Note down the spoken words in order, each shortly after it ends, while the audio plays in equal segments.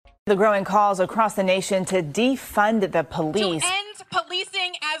The growing calls across the nation to defund the police. To end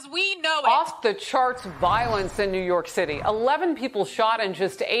policing as we know it. Off the charts violence in New York City. 11 people shot in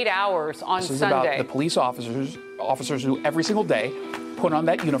just 8 hours on This is Sunday. about the police officers who every single day put on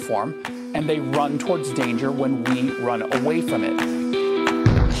that uniform and they run towards danger when we run away from it.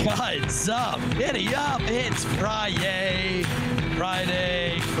 What's up? Giddy up. It's Friday.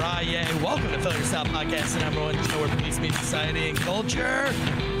 Welcome to Fill Yourself Podcast, the number one show where police meet society and culture.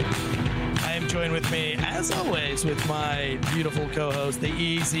 I am joined with me, as always, with my beautiful co-host, the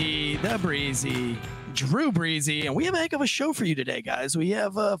easy, the breezy, Drew Breezy. And we have a heck of a show for you today, guys. We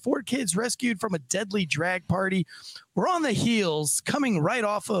have 4 kids rescued from a deadly drag party. We're on the heels, coming right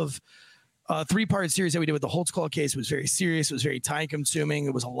off of a 3-part series that we did with the Holtzclaw case. It was very serious. It was very time consuming.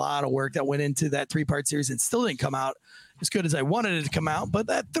 It was a lot of work that went into that 3-part series and still didn't come out as good as I wanted it to come out. But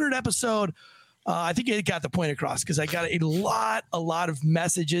that 3rd episode, I think it got the point across because I got a lot of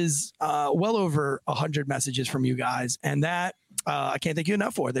messages, well over 100 messages from you guys. And that I can't thank you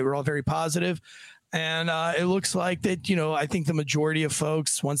enough for. They were all very positive. And it looks like that, I think the majority of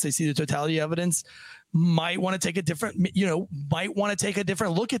folks, once they see the totality of evidence, might want to take a different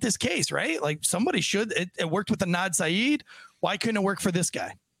look at this case, right? Like somebody should. It worked with Anad Saeed. Why couldn't it work for this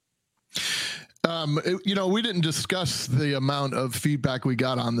guy? We didn't discuss the amount of feedback we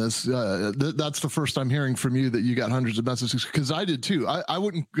got on this. That's the first I'm hearing from you that you got hundreds of messages, because I did too. I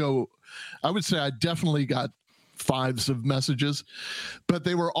would say I definitely got 5s of messages, but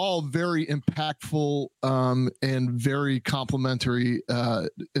they were all very impactful and very complimentary,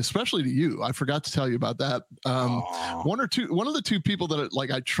 especially to you. I forgot to tell you about that. One of the 2 people that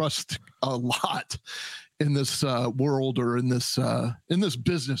I trust a lot in this world, or in this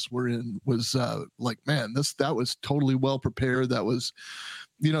business we're in, was that was totally well prepared. That was,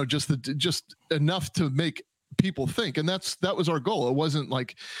 just enough to make people think, and that was our goal. It wasn't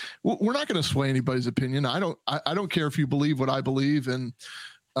like we're not going to sway anybody's opinion. I don't care if you believe what I believe, and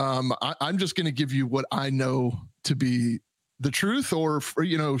I'm just going to give you what I know to be the truth, or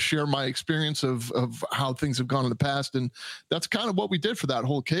share my experience of how things have gone in the past. And that's kind of what we did for that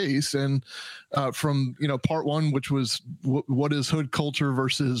whole case. And from part 1, which was what is hood culture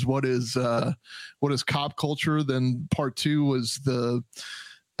versus what is cop culture, then part 2 was the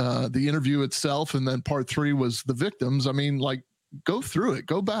interview itself, and then part 3 was the victims. I mean, go through it,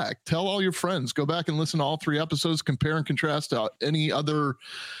 go back, tell all your friends, go back and listen to all 3 episodes, compare and contrast to any other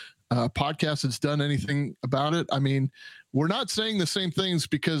podcast that's done anything about it. I mean, we're not saying the same things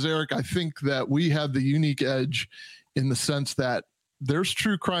because, Eric, I think that we have the unique edge in the sense that there's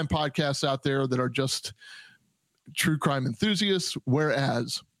true crime podcasts out there that are just true crime enthusiasts,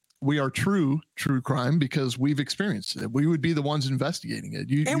 whereas we are true crime because we've experienced it. We would be the ones investigating it.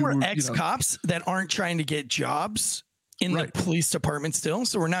 We're ex-cops that aren't trying to get jobs in the police department still.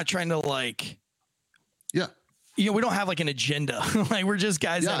 So we're not trying to we don't have an agenda. We're just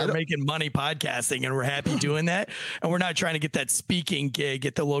guys that are making money podcasting, and we're happy doing that. And we're not trying to get that speaking gig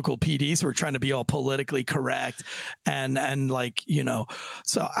at the local PD. So we're trying to be all politically correct. And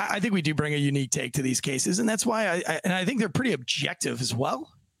so I think we do bring a unique take to these cases. And that's why I think they're pretty objective as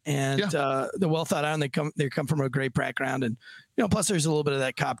well. And they're well thought out, and they come from a great background, and plus there's a little bit of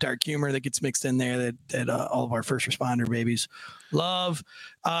that cop dark humor that gets mixed in there that all of our first responder babies love.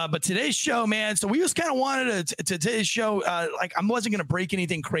 But today's show, man, so we just kind of wanted to today's show, I wasn't going to break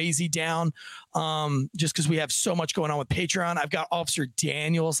anything crazy down, just because we have so much going on with Patreon. I've got Officer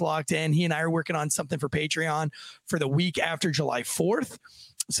Daniels locked in. He and I are working on something for Patreon for the week after July 4th.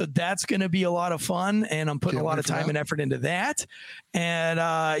 So that's going to be a lot of fun, and I'm putting a lot of time and effort into that. And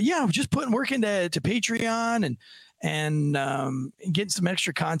I'm just putting work into Patreon and getting some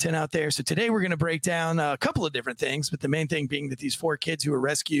extra content out there. So today we're going to break down a couple of different things, but the main thing being that these 4 kids who were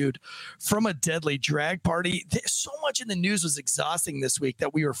rescued from a deadly drag party, so much in the news was exhausting this week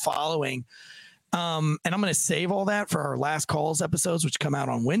that we were following. And I'm going to save all that for our last calls episodes, which come out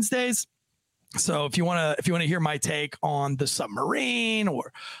on Wednesdays. So if you want to hear my take on the submarine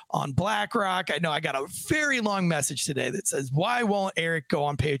or on BlackRock, I know I got a very long message today that says, why won't Eric go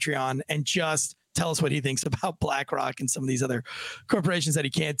on Patreon and just tell us what he thinks about BlackRock and some of these other corporations that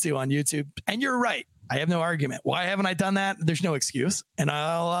he can't do on YouTube? And you're right. I have no argument. Why haven't I done that? There's no excuse, and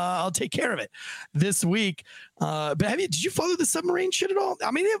I'll take care of it this week. But did you follow the submarine shit at all?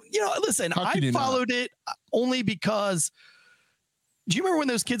 I mean, listen, I followed it only because. Do you remember when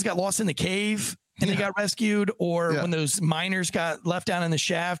those kids got lost in the cave and they got rescued, or when those miners got left down in the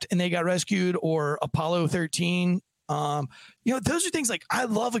shaft and they got rescued, or Apollo 13? Those are things I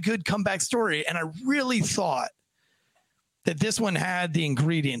love a good comeback story. And I really thought that this one had the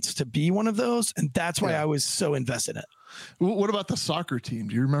ingredients to be one of those, and that's why I was so invested in it. What about the soccer team?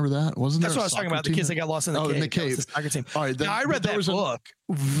 Do you remember that? Wasn't that's there? what I was talking about. The kids that got lost in the cave. In the cave. The soccer team. All right, now, I read that book.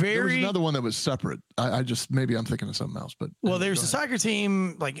 There was another one that was separate. I just maybe I'm thinking of something else. But there's a soccer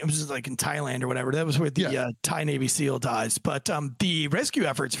team, like it was like in Thailand or whatever. That was where the Thai Navy SEAL dies. But the rescue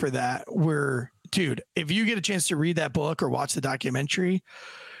efforts for that were, dude. If you get a chance to read that book or watch the documentary,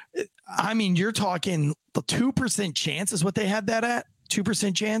 I mean, you're talking the 2% chance is what they had that at.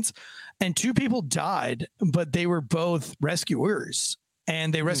 2% chance, and 2 people died, but they were both rescuers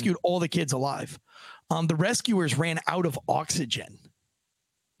and they rescued all the kids alive. The rescuers ran out of oxygen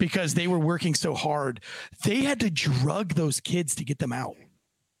because they were working so hard. They had to drug those kids to get them out.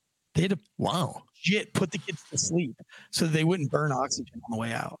 They had to put the kids to sleep so they wouldn't burn oxygen on the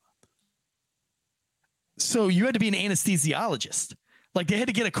way out. So you had to be an anesthesiologist. Like they had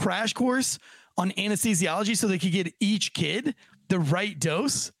to get a crash course on anesthesiology so they could get each kid the right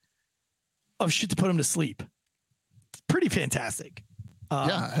dose of shit to put them to sleep. It's pretty fantastic.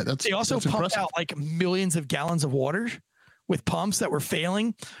 They also pumped out like millions of gallons of water with pumps that were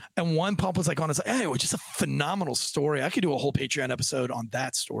failing, and one pump was like on its. It was just a phenomenal story. I could do a whole Patreon episode on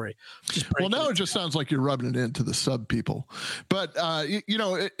that story. Well, now it just sounds like you're rubbing it into the sub people, but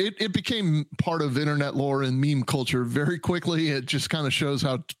it became part of internet lore and meme culture very quickly. It just kind of shows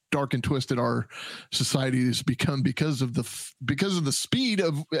how dark and twisted our society has become because of the speed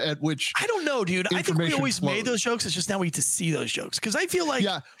at which I don't know, dude. I think we always made those jokes. It's just now we get to see those jokes because I feel like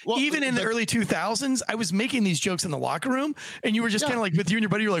even in the early 2000s, I was making these jokes in the locker room, and you were just kind of like with you and your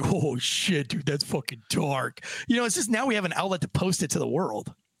buddy. You're like, "Oh shit, dude, that's fucking dark." It's just now we have an outlet to post it to the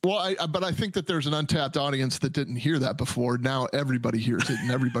world. Well, but I think that there's an untapped audience that didn't hear that before. Now everybody hears it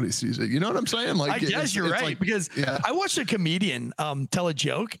and everybody sees it. You know what I'm saying? Like, I guess you're right, because I watched a comedian tell a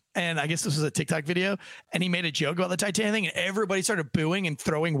joke, and I guess this was a TikTok video, and he made a joke about the Titanic thing, and everybody started booing and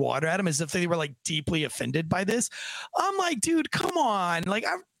throwing water at him as if they were like deeply offended by this. I'm like, dude, come on. Like,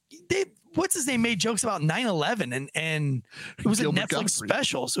 what's his name made jokes about 9/11 and it was a Netflix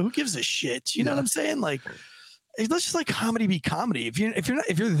special. So who gives a shit? You know what I'm saying? Like, let's just let comedy be comedy. If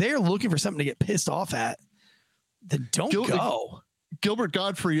you're there looking for something to get pissed off at, then don't go. Gilbert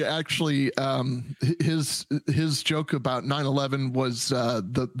Gottfried actually, his joke about 9/11 was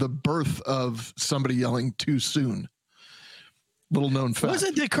the birth of somebody yelling too soon. Little known fact.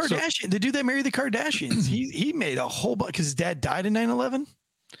 Wasn't the Kardashian, the dude that married the Kardashians? He made a whole bunch because his dad died in 9/11.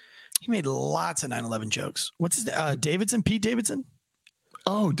 He made lots of 9/11 jokes. What's his Davidson? Pete Davidson?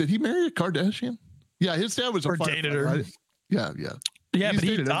 Oh, did he marry a Kardashian? Yeah, his dad was a dated her. Right? Yeah. Yeah, but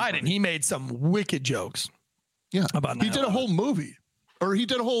he died and he made some wicked jokes. Yeah, about 9/11. He did a whole movie, or he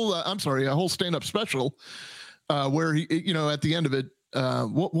did a whole. a whole stand-up special, where he, at the end of it,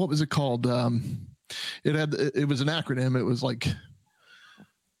 what was it called? It was an acronym. It was like,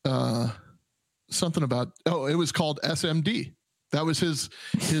 something about. Oh, it was called SMD. That was his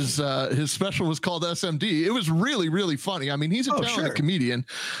special was called SMD. It was really, really funny. I mean, he's a talented comedian,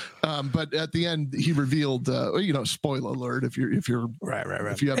 but at the end he revealed, spoiler alert if you're right.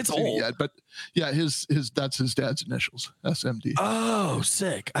 If you haven't seen it yet, but yeah, that's his dad's initials, SMD. Oh,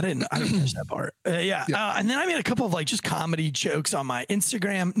 sick! I didn't catch that part. And then I made a couple of like just comedy jokes on my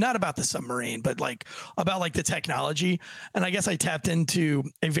Instagram, not about the submarine, but like about like the technology. And I guess I tapped into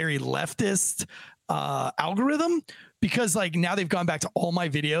a very leftist algorithm. Because like now they've gone back to all my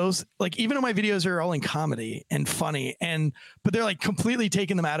videos, like even though my videos are all in comedy and funny, but they're like completely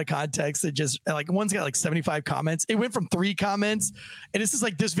taking them out of context. It just like one's got like 75 comments. It went from 3 comments, and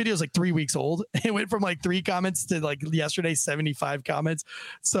this video is like 3 weeks old. It went from like 3 comments to like yesterday 75 comments.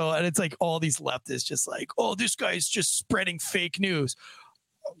 So, and it's like all these leftists just like, oh, this guy's just spreading fake news.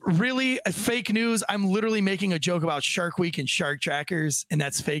 Really, fake news? I'm literally making a joke about Shark Week and shark trackers, and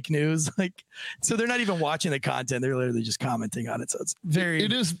that's fake news. Like, so they're not even watching the content; they're literally just commenting on it. So it's very.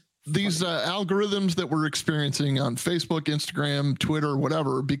 It is these algorithms that we're experiencing on Facebook, Instagram, Twitter,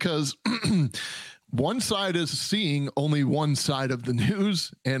 whatever, because one side is seeing only one side of the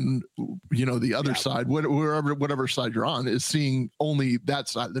news, and the other side, whatever side you're on, is seeing only that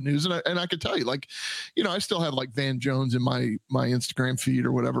side of the news. And I could tell you, like, I still have like Van Jones in my Instagram feed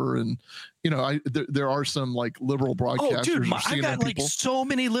or whatever, and there are some like liberal broadcasters. Oh, dude, I've got like so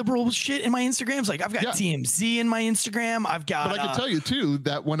many liberal shit in my Instagrams. Like I've got TMZ in my Instagram. I've got. But I can tell you too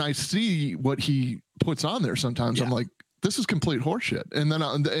that when I see what he puts on there, sometimes I'm like, this is complete horseshit. And then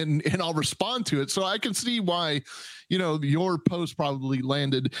I'll respond to it. So I can see why, your post probably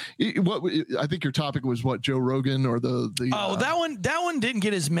landed. I think your topic was what, Joe Rogan or the that one didn't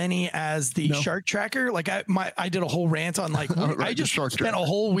get as many as the Shark Tracker. Like I did a whole rant on like I just spent a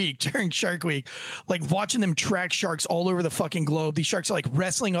whole week during Shark Week, like watching them track sharks all over the fucking globe. These sharks are like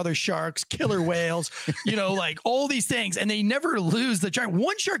wrestling other sharks, killer whales, like all these things, and they never lose the track.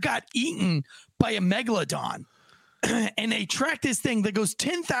 One shark got eaten by a megalodon. And they track this thing that goes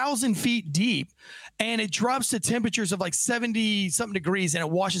 10,000 feet deep, and it drops to temperatures of like 70 something degrees, and it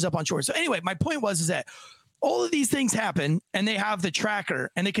washes up on shore. So anyway, my point is that all of these things happen, and they have the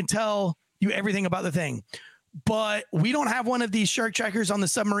tracker, and they can tell you everything about the thing. But we don't have one of these shark trackers on the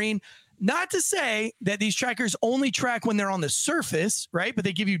submarine. Not to say that these trackers only track when they're on the surface, right? But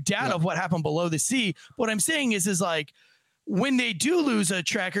they give you data of what happened below the sea. What I'm saying is like, when they do lose a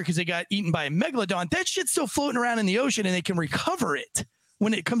tracker because they got eaten by a megalodon, that shit's still floating around in the ocean, and they can recover it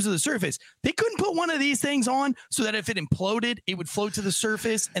when it comes to the surface. They couldn't put one of these things on so that if it imploded, it would float to the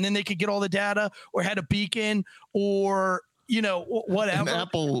surface, and then they could get all the data, or had a beacon, or whatever. An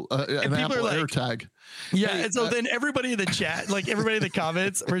Apple AirTag. Yeah, and so then everybody in the chat, like everybody in the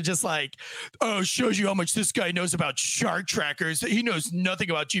comments, were just like, "Oh, shows you how much this guy knows about shark trackers. He knows nothing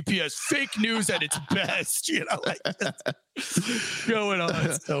about GPS. Fake news at its best." Like going on.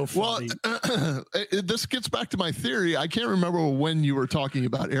 It's so funny. Well, this gets back to my theory. I can't remember when you were talking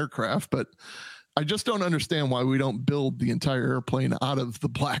about aircraft, but I just don't understand why we don't build the entire airplane out of the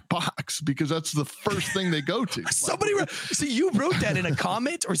black box, because that's the first thing they go to. Somebody so you wrote that in a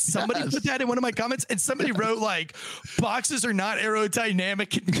comment, or somebody put that in one of my comments, and somebody wrote like, boxes are not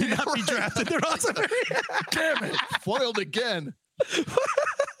aerodynamic and cannot be drafted. They're also damn it, foiled again.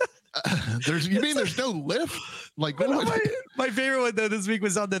 There's no lift? Like, my favorite one though this week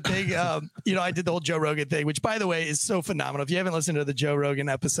was on the thing. I did the whole Joe Rogan thing, which by the way is so phenomenal. If you haven't listened to the Joe Rogan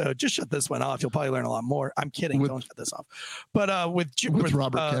episode, just shut this one off. You'll probably learn a lot more. I'm kidding. Don't shut this off. But with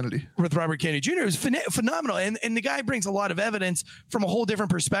Robert Kennedy, Jr., it was phenomenal. And the guy brings a lot of evidence from a whole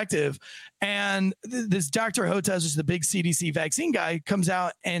different perspective. And this Dr. Hotez, who's the big CDC vaccine guy, comes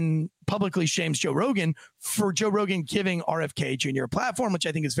out and publicly shames Joe Rogan for Joe Rogan giving RFK Jr. a platform, which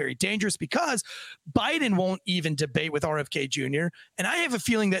I think is very dangerous, because Biden won't even debate with RFK Jr. And I have a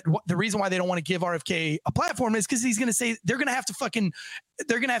feeling that the reason why they don't want to give RFK a platform is because he's going to say they're going to have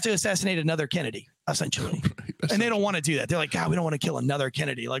to assassinate another Kennedy, essentially. And they don't want to do that. They're like, God, we don't want to kill another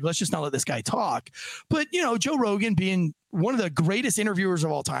Kennedy. Like, let's just not let this guy talk. But, Joe Rogan being one of the greatest interviewers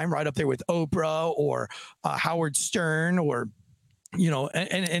of all time, right up there with Oprah or Howard Stern or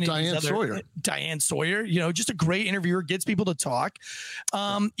and Diane Sawyer, just a great interviewer, gets people to talk.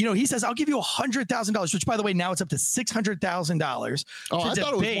 He says, I'll give you $100,000, which by the way, now it's up to $600,000. Oh, I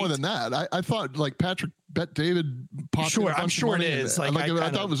thought it was more than that. I thought like Patrick Bet David. Sure, I'm sure it is. I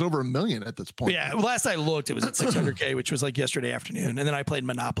thought it was over $1 million at this point. Yeah, last I looked, it was at $600K, which was like yesterday afternoon. And then I played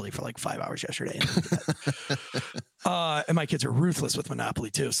Monopoly for like 5 hours yesterday. And my kids are ruthless with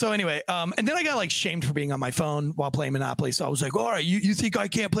Monopoly too. So anyway, and then I got like shamed for being on my phone while playing Monopoly. So I was like, all right, you think I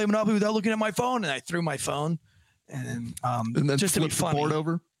can't play Monopoly without looking at my phone? And I threw my phone, and then just to be funny, the board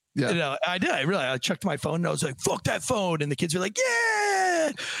over. Yeah, I did. I chucked my phone, and I was like, "Fuck that phone!" And the kids were like,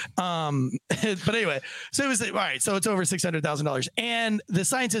 "Yeah." But anyway, so it was all right. So it's over $600,000, and the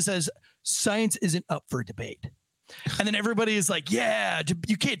scientist says science isn't up for debate. And then everybody is like, "Yeah,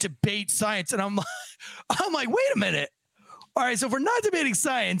 you can't debate science." And I'm like, wait a minute. All right, so if we're not debating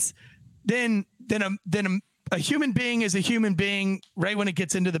science, then a human being is a human being right when it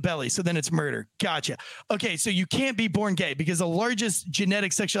gets into the belly. So then it's murder. Gotcha. Okay, so you can't be born gay, because the largest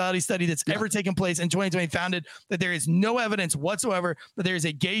genetic sexuality study that's ever taken place in 2020 found that there is no evidence whatsoever that there is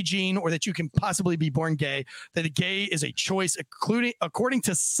a gay gene, or that you can possibly be born gay, that a gay is a choice, according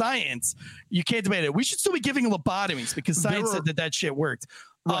to science. You can't debate it. We should still be giving lobotomies, because science said that shit worked.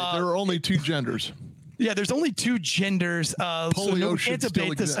 Right, there are only two genders. Yeah, there's only two genders. So we can't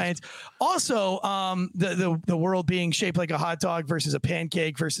debate the science. Also, the world being shaped like a hot dog versus a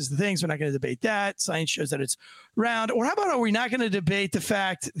pancake versus the things. We're not going to debate that. Science shows that it's round. Or how about, are we not going to debate the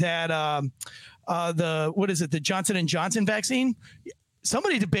fact that the Johnson & Johnson vaccine?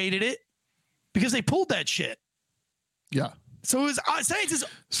 Somebody debated it because they pulled that shit. Yeah. So it was, science is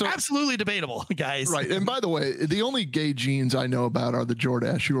absolutely debatable, guys. Right. And by the way, the only gay jeans I know about are the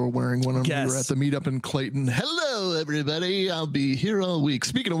Jordache you were wearing when we were at the meetup in Clayton. Hello, everybody. I'll be here all week.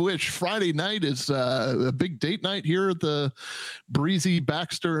 Speaking of which, Friday night is a big date night here at the Breezy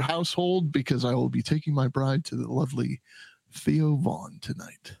Baxter household, because I will be taking my bride to the lovely Theo Vaughn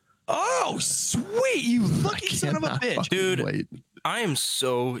tonight. Oh, sweet. You lucky son of a bitch. Dude, wait. I am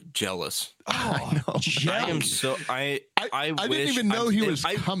so jealous. I know. I am so I didn't even know he was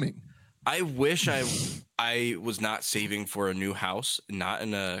coming. I wish I was not saving for a new house, not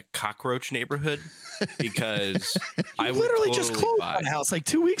in a cockroach neighborhood, because I would literally totally just closed buy. on a house like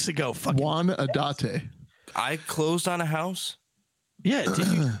 2 weeks ago. Juan Adate. I closed on a house. Yeah, did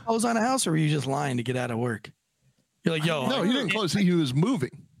you close on a house, or were you just lying to get out of work? You're like, yo, No, he didn't close. He was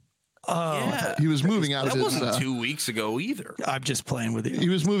moving. Yeah. He was moving out That of his. wasn't 2 weeks ago either. I'm just playing with you. He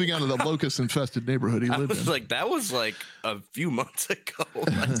was moving out of the locust-infested neighborhood he I lived was in. like, that was like a few months ago.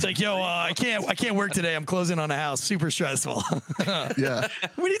 It's like, yo, I can't work today. I'm closing on a house. Super stressful. Yeah.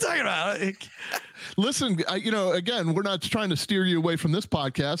 What are you talking about? Listen, again, we're not trying to steer you away from this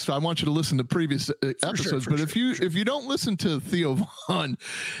podcast. I want you to listen to previous episodes. But if you don't listen to Theo Von,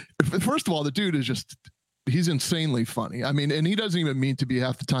 first of all, the dude is just. He's insanely funny. I mean, and he doesn't even mean to be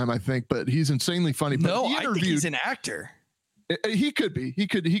half the time, I think, but he's insanely funny. But No, I think he's an actor. He could be. He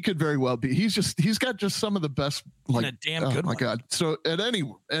could very well be. He's got just some of the best. Like, and a damn good oh my one. God! So at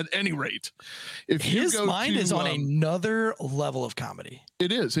any rate, if his you mind is on another level of comedy.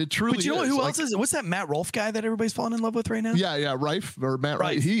 it is. It truly. But you know is. who Like, else is? What's that Matt Rolfe guy that everybody's falling in love with right now? Yeah, Rife or Matt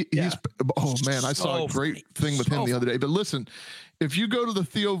Rife. Rife, He's. yeah. Oh man, I saw So a great funny. thing with him So the other day. But listen, if you go to the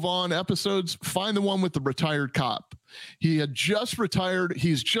Theo Von episodes, find the one with the retired cop. He had just retired.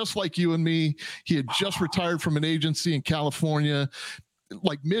 He's just like you and me. He had just retired from an agency in California,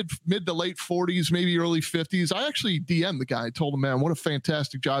 like mid to late 40s, maybe early 50s. I actually DM'd the guy. I told him, man, what a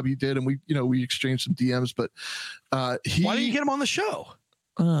fantastic job he did, and we exchanged some DMs. But Why didn't you get him on the show?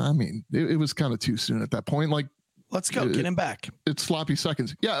 I mean, it was kind of too soon at that point. Like, Let's go. Get him back. it's sloppy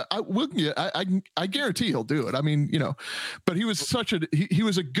seconds. Yeah, I guarantee he'll do it. I mean, but he was he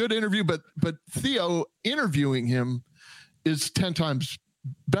was a good interview, but Theo interviewing him is 10 times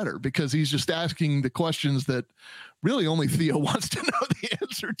better because he's just asking the questions that really only Theo wants to know the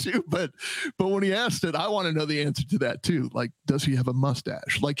answer to. But when he asked it, I want to know the answer to that too. Like, does he have a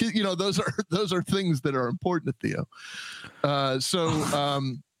mustache? Like, those are things that are important to Theo.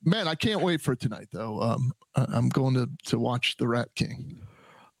 Man, I can't wait for tonight though. I'm going to watch The Rat King.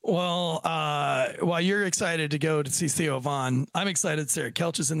 Well, while you're excited to go to see Theo Von, I'm excited. Sarah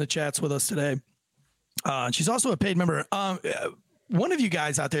Kelch is in the chats with us today. She's also a paid member. One of you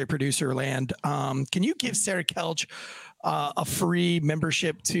guys out there, producer land, can you give Sarah Kelch a free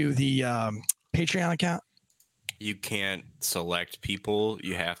membership to the Patreon account? You can't select people.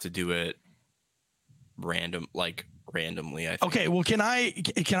 You have to do it randomly, I think. Okay, well, can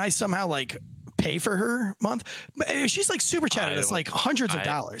I somehow like pay for her month? She's like super chatted us like hundreds of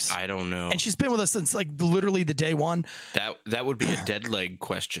dollars. I don't know. And she's been with us since like literally the day one. That would be a dead leg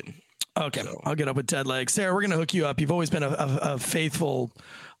question. Okay, I'll get up with dead leg. Sarah, we're gonna hook you up. You've always been a faithful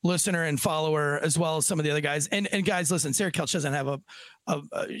listener and follower, as well as some of the other guys. And guys, listen, Sarah Kelch doesn't have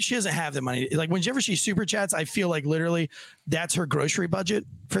she doesn't have the money. Like whenever she super chats, I feel like literally that's her grocery budget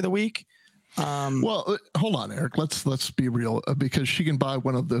for the week. Well, hold on, Eric. Let's be real, because she can buy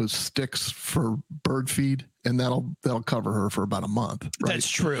one of those sticks for bird feed, and that'll cover her for about a month. Right? That's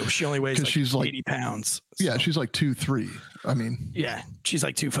true. She only weighs like she's 80 pounds. So. Yeah, she's like 2'3". I mean, yeah, she's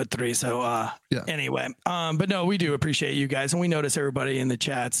like 2'3". So yeah. Anyway, but no, we do appreciate you guys, and we notice everybody in the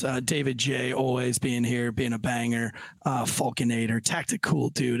chats. David J always being here, being a banger. Falconator,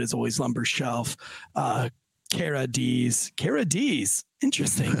 Tactical dude is always Lumber Shelf. Cara D's.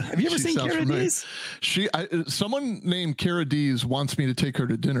 Interesting. Have you ever seen Cara D's? Someone named Cara D's wants me to take her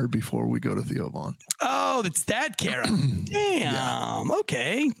to dinner before we go to Theo Von. Oh, it's that Cara. Damn. Yeah.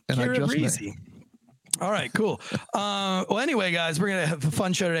 Okay. And Cara Breezy. All right, cool. Well, anyway, guys, we're going to have a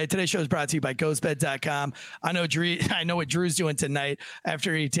fun show today. Today's show is brought to you by ghostbed.com. I know what Drew's doing tonight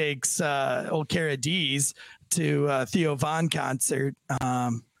after he takes old Cara D's to Theo Von concert.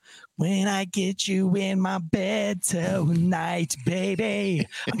 When I get you in my bed tonight, baby,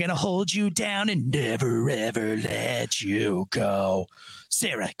 I'm going to hold you down and never, ever let you go.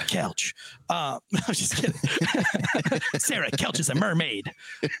 Sarah Kelch. I'm just kidding. Sarah Kelch is a mermaid.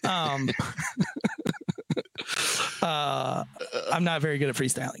 I'm not very good at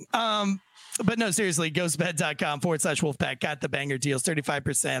freestyling. But no, seriously, ghostbed.com/Wolfpack got the banger deals,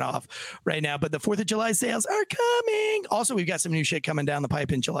 35% off right now. But the 4th of July sales are coming. Also, we've got some new shit coming down the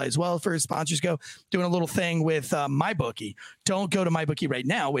pipe in July as well. For sponsors go, doing a little thing with MyBookie. Don't go to MyBookie right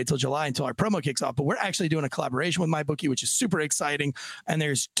now. Wait till July until our promo kicks off. But we're actually doing a collaboration with MyBookie, which is super exciting. And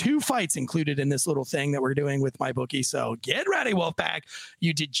there's 2 fights included in this little thing that we're doing with MyBookie. So get ready, Wolfpack.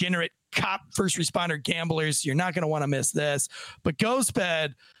 You degenerate cop, first responder gamblers. You're not going to want to miss this. But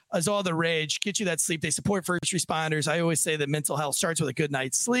Ghostbed, is all the rage. Get you that sleep. They support first responders. I always say that mental health starts with a good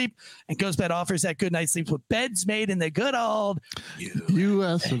night's sleep, and GhostBed offers that good night's sleep with beds made in the good old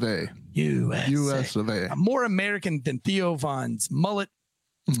US of A. US of A. More American than Theo Von's mullet.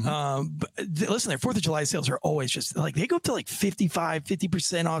 Listen, their 4th of July sales are always just like, they go up to like 55,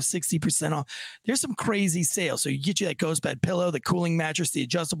 50% off, 60% off. There's some crazy sales. So you get you that GhostBed pillow, the cooling mattress, the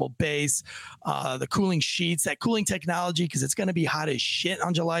adjustable base, the cooling sheets, that cooling technology, because it's going to be hot as shit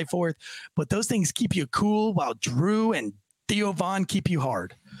on July 4th. But those things keep you cool while Drew and Theo Von keep you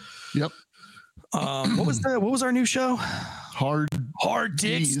hard. Yep. What was our new show? Hard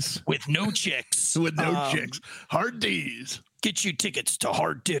Dicks D's. with no chicks. With no chicks. Hard D's. Get you tickets to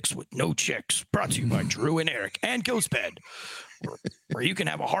Hard Dicks with no chicks. Brought to you by Drew and Eric and GhostBed, where you can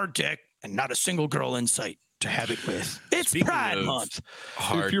have a hard dick and not a single girl in sight to have it with. It's Speaking Pride of Month.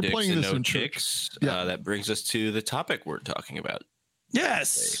 Hard If you're dicks playing and this no in chicks, that brings us to the topic we're talking about. Yes.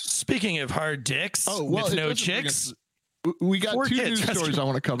 Speaking of hard dicks well, with it no doesn't bring chicks. We got 4 two kids. news stories I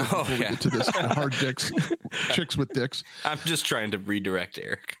want to cover before we yeah. get to this. Hard dicks, chicks with dicks. I'm just trying to redirect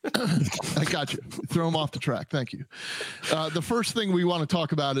Eric. I got you. Throw him off the track. Thank you. The first thing we want to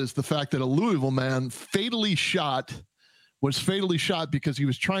talk about is the fact that a Louisville man was fatally shot because he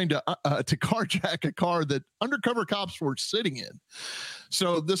was trying to carjack a car that undercover cops were sitting in.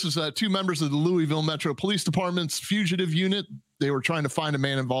 So this is 2 members of the Louisville Metro Police Department's fugitive unit. They were trying to find a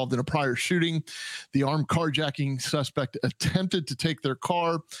man involved in a prior shooting. The armed carjacking suspect attempted to take their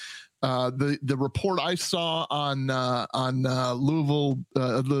car. The report I saw on Louisville,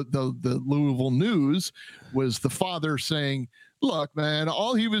 the Louisville News, was the father saying, "Look, man,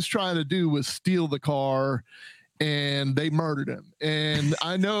 all he was trying to do was steal the car, and they murdered him. And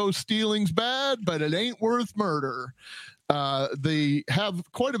I know stealing's bad, but it ain't worth murder." They have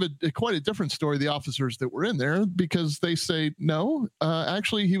quite a different story, the officers that were in there, because they say, no,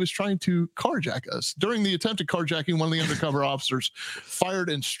 actually, he was trying to carjack us. During the attempted carjacking, one of the undercover officers fired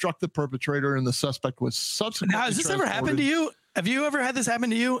and struck the perpetrator, and the suspect was subsequently Now, has this ever happened to you? Have you ever had this happen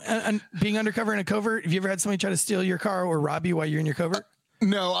to you, and being undercover in a covert? Have you ever had somebody try to steal your car or rob you while you're in your covert?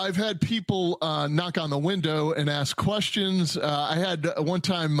 No, I've had people knock on the window and ask questions. I had one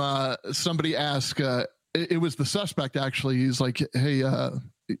time somebody ask, it was the suspect, actually. He's like, "Hey,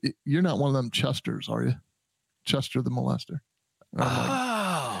 you're not one of them Chesters, are you? Chester the molester?"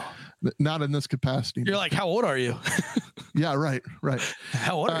 Like, not in this capacity. You're like, "How old are you?" Yeah, right.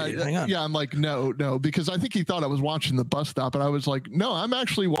 How old are you? Hang on. Yeah, I'm like, no, because I think he thought I was watching the bus stop, and I was like, no, I'm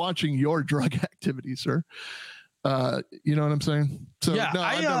actually watching your drug activity, sir. You know what I'm saying? So yeah, no,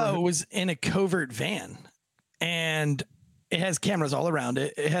 I was in a covert van, and it has cameras all around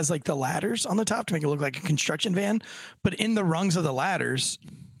it. It has like the ladders on the top to make it look like a construction van, but in the rungs of the ladders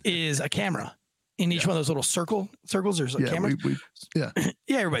is a camera. In each one of those little circles, there's a camera. Yeah,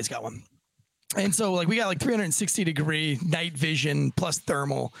 everybody's got one. And so like we got like 360-degree night vision plus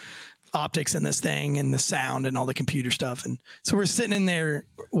thermal optics in this thing, and the sound and all the computer stuff. And so we're sitting in there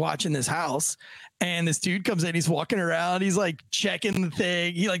watching this house, and this dude comes in, he's walking around, he's like checking the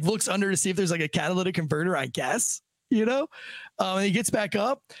thing. He like looks under to see if there's like a catalytic converter, I guess, you know? And he gets back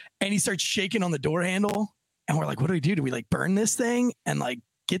up and he starts shaking on the door handle. And we're like, what do we do? Do we like burn this thing and like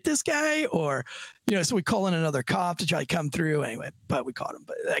get this guy? Or, you know, so we call in another cop to try to come through anyway, but we caught him.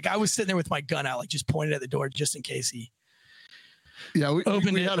 But like I was sitting there with my gun out, like just pointed at the door just in case he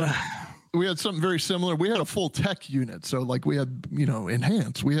opened it. We had something very similar. We had a full tech unit. So like we had, you know,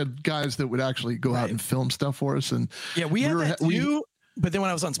 enhanced. We had guys that would actually go out and film stuff for us. And yeah, we had that too. But then when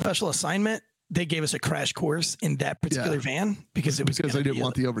I was on special assignment, they gave us a crash course in that particular van because it was because they didn't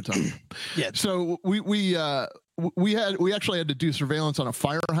want the overtime. Yeah. So we actually had to do surveillance on a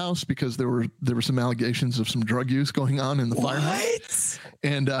firehouse because there were some allegations of some drug use going on in the firehouse.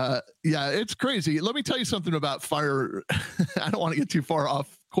 And yeah, it's crazy. Let me tell you something about fire. I don't want to get too far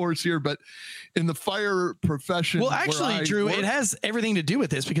off course here, but in the fire profession, well, actually, Drew, it has everything to do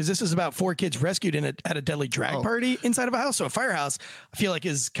with this because this is about 4 kids rescued at a deadly drag party inside of a house. So a firehouse, I feel like,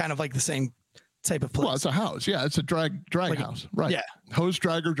 is kind of like the same type of place. Well, it's a house. Yeah, it's a drag like house. Right. Yeah. Hose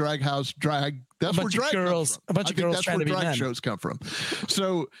dragger, drag house, drag. That's where drag girls, a bunch of girls that's trying where to be drag men. shows come from.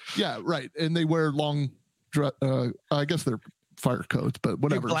 So yeah, right. And they wear long, I guess they're fire coats, but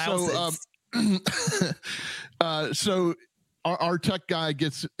whatever. So, so our tech guy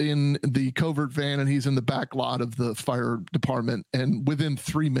gets in the covert van and he's in the back lot of the fire department. And within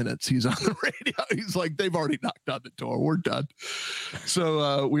 3 minutes, he's on the radio. He's like, they've already knocked on the door. We're done.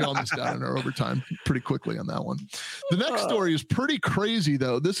 So we almost got in our overtime pretty quickly on that one. The next story is pretty crazy,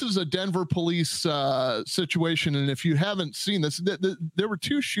 though. This is a Denver police situation. And if you haven't seen this, there were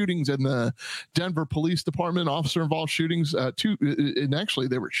 2 shootings in the Denver Police Department, officer-involved shootings. 2, and actually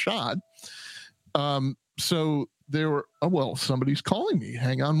they were shot. So there were, somebody's calling me.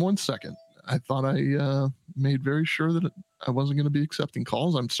 Hang on one second. I thought I made very sure that I wasn't going to be accepting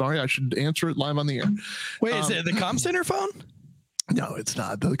calls. I'm sorry. I should answer it live on the air. Wait, is it the comm center phone? No, it's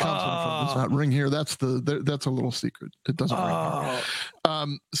not. The comm center phone does not ring here. That's a little secret. It doesn't ring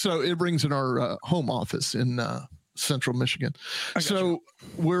here. So it rings in our home office in Central Michigan. So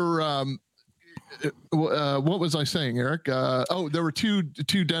we're what was I saying, Eric? There were two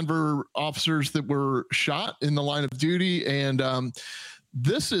Denver officers that were shot in the line of duty, and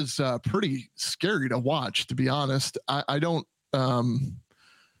this is pretty scary to watch, to be honest. I don't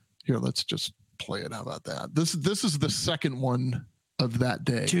here, let's just play it. How about that? This is the second one of that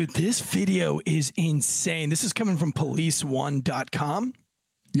day. Dude, this video is insane. This is coming from police1.com.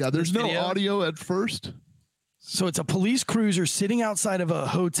 Yeah, there's no audio at first. So it's a police cruiser sitting outside of a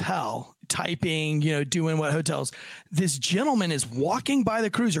hotel, typing, doing what hotels. This gentleman is walking by the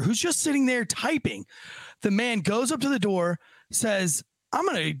cruiser who's just sitting there typing. The man goes up to the door, says, I'm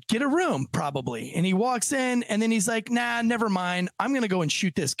going to get a room probably. And he walks in and then he's like, nah, never mind. I'm going to go and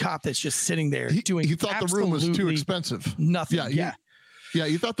shoot this cop that's just sitting there doing. He thought the room was too expensive. Nothing. Yeah.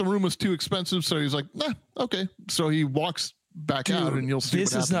 He thought the room was too expensive. So he's like, nah, okay. So he walks back out and you'll see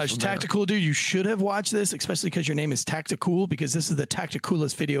this is nuts. Tactical dude, you should have watched this, especially because your name is Tacticool, because this is the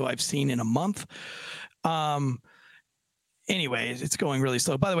Tacticoolest video I've seen in a month. Anyways, it's going really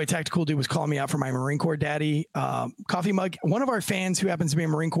slow. By the way, Tactical dude was calling me out for my Marine Corps daddy coffee mug. One of our fans who happens to be a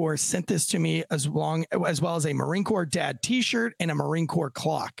Marine Corps sent this to me as well as a Marine Corps dad t-shirt and a Marine Corps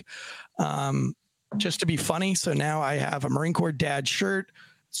clock, just to be funny. So now I have a Marine Corps dad shirt.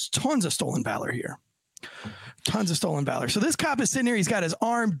 It's tons of stolen valor here. Tons of stolen valor. So this cop is sitting here. He's got his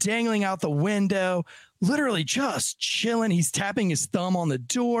arm dangling out the window, literally just chilling. He's tapping his thumb on the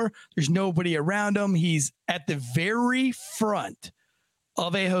door. There's nobody around him. He's at the very front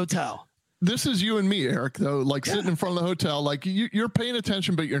of a hotel. This is you and me, Eric, though, like sitting in front of the hotel, like you're paying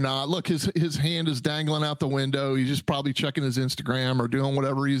attention, but you're not. Look, his hand is dangling out the window. He's just probably checking his Instagram or doing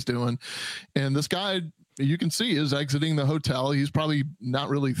whatever he's doing. And this guy, you can see, is exiting the hotel. He's probably not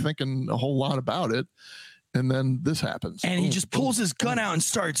really thinking a whole lot about it. And then this happens. And he just pulls his gun out and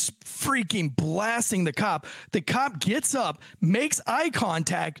starts freaking blasting the cop. The cop gets up, makes eye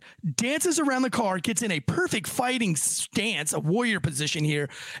contact, dances around the car, gets in a perfect fighting stance, a warrior position here,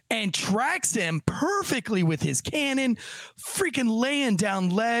 and tracks him perfectly with his cannon, freaking laying down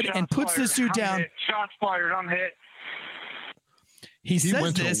lead and puts this dude down. Shots fired. I'm hit. He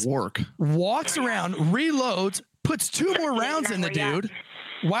says this, walks around, reloads, puts 2 more rounds in the dude,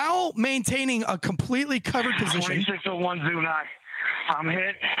 while maintaining a completely covered position. 260109. I'm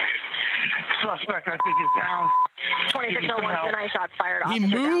hit. Suspect, I think, is down. 260109 shots fired. He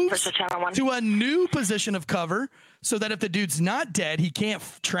moves to a new position of cover so that if the dude's not dead, he can't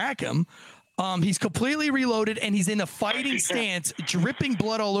track him. He's completely reloaded and he's in a fighting stance, dripping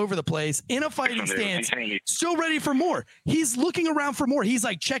blood all over the place, in a fighting stance, still ready for more. He's looking around for more. He's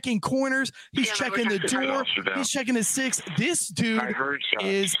like checking corners. He's checking the door. He's checking his 6. This dude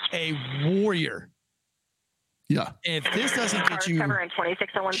is a warrior. Yeah. If this doesn't get you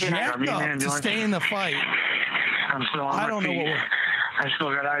jacked up to stay in the fight, I don't know what we're... I still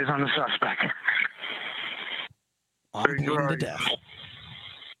got eyes on the suspect. I'm bleeding to death.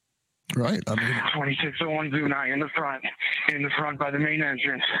 Right. I mean, 260109 in the front by the main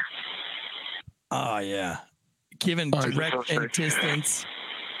entrance. Oh, yeah. Given direct and distance.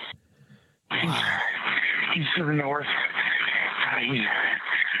 He's to the north.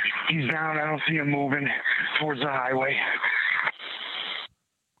 He's down. I don't see him moving towards the highway.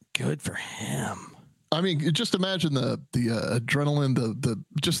 Good for him. I mean, just imagine the adrenaline,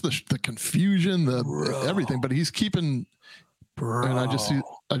 the confusion, everything. But he's keeping. And I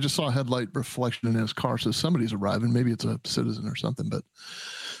just saw a headlight reflection in his car. So somebody's arriving. Maybe it's a citizen or something. But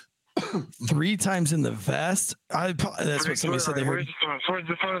 3 times in the vest. That's what somebody said they heard. Towards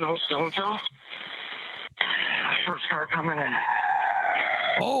the front of the hotel. First car coming in.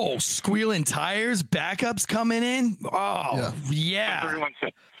 Oh, squealing tires, backups coming in. Oh, yeah.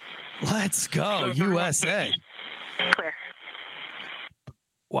 Let's go, USA. Clear.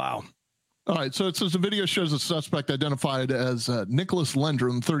 Wow. All right, so it says the video shows a suspect identified as Nicholas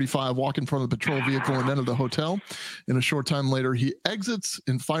Lendrum, 35, walk in front of the patrol vehicle and enter the hotel. In a short time later, he exits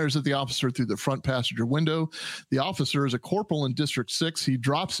and fires at the officer through the front passenger window. The officer is a corporal in District 6. He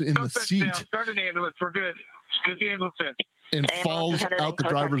drops in the seat. Start an ambulance. We're good. Get the ambulance in. And falls out the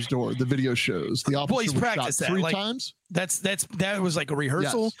driver's door. The video shows the officer was shot three times. That was like a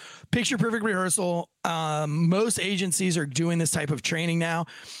rehearsal, yes. Picture perfect rehearsal. Most agencies are doing this type of training now.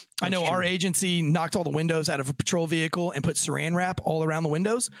 I know our agency knocked all the windows out of a patrol vehicle and put saran wrap all around the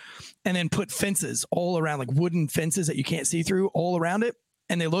windows, and then put fences all around, like wooden fences that you can't see through, all around it.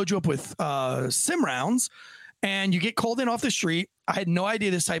 And they load you up with sim rounds, and you get called in off the street. I had no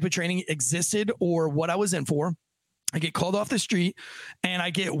idea this type of training existed or what I was in for. I get called off the street and I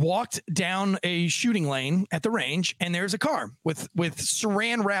get walked down a shooting lane at the range, and there's a car with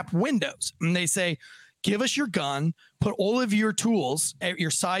saran wrap windows. And they say, give us your gun, put all of your tools,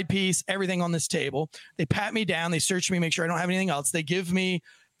 your side piece, everything on this table. They pat me down. They search me, make sure I don't have anything else. They give me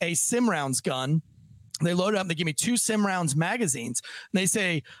a sim rounds gun. They load it up. They give me 2 sim rounds magazines. And they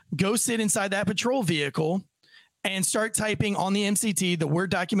say, go sit inside that patrol vehicle and start typing on the MCT. The Word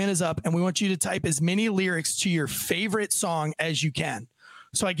document is up, and we want you to type as many lyrics to your favorite song as you can.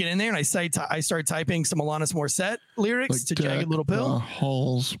 So I get in there and I start typing some Alanis Morissette lyrics like to Jagged Little Pill.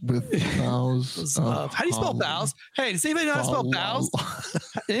 Halls with bows. How do you spell bows? Hey, does anybody know how to spell bows?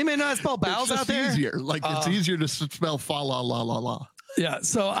 Anybody know how to spell bows out there? It's easier. It's easier to spell fa la la la la. Yeah.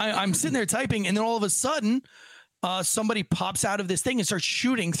 So I'm sitting there typing, and then all of a sudden, somebody pops out of this thing and starts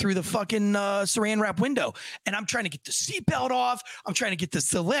shooting through the fucking saran wrap window. And I'm trying to get the seatbelt off. I'm trying to get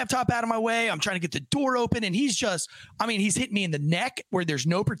the laptop out of my way. I'm trying to get the door open. And he's hitting me in the neck where there's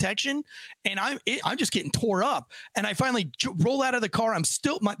no protection. And I'm just getting tore up. And I finally roll out of the car. I'm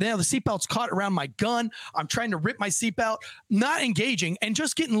still, now the seatbelt's caught around my gun. I'm trying to rip my seatbelt, not engaging and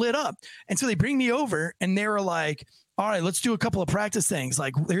just getting lit up. And so they bring me over and they were like, all right, let's do a couple of practice things.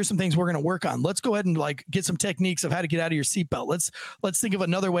 Like, here's some things we're going to work on. Let's go ahead and get some techniques of how to get out of your seatbelt. Let's think of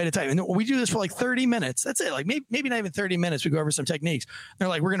another way to type. And we do this for like 30 minutes. That's it. Like maybe not even 30 minutes. We go over some techniques. They're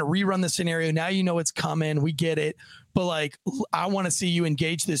like, we're going to rerun the scenario. Now you know it's coming. We get it. But like, I want to see you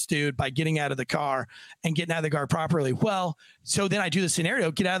engage this dude by getting out of the car and getting out of the car properly. Well, so then I do the scenario,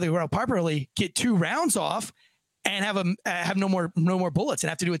 get out of the car properly, get 2 rounds off, and have no more bullets and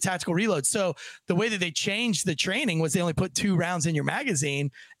have to do a tactical reload. So the way that they changed the training was they only put 2 rounds in your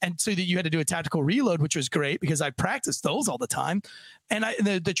magazine, and so that you had to do a tactical reload, which was great because I practiced those all the time. And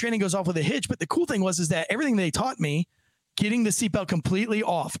the training goes off with a hitch. But the cool thing was that everything they taught me, getting the seatbelt completely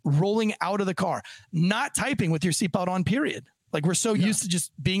off, rolling out of the car, not typing with your seatbelt on, period. Like, we're so used to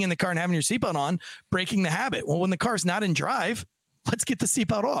just being in the car and having your seatbelt on, breaking the habit. Well, when the car's not in drive, let's get the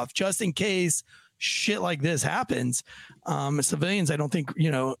seatbelt off just in case shit like this happens. Civilians, I don't think,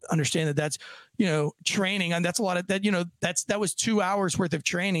 understand that that's, training. And that's a lot of that, that was 2 hours worth of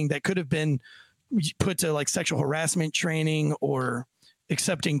training that could have been put to like sexual harassment training or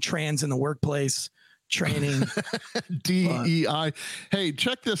accepting trans in the workplace training. DEI. Hey,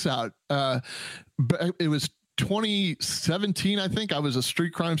 check this out. It was 2017, I think. I was a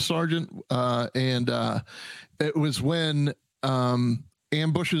street crime sergeant. And it was when,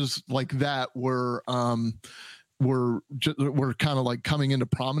 ambushes like that were kind of like coming into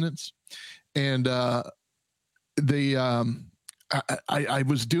prominence, and I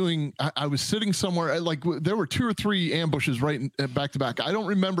was sitting somewhere, like there were 2 or 3 ambushes right back to back. I don't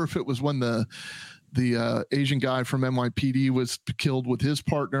remember if it was when the Asian guy from NYPD was killed with his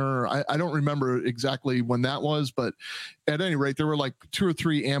partner. I don't remember exactly when that was, but at any rate, there were like 2 or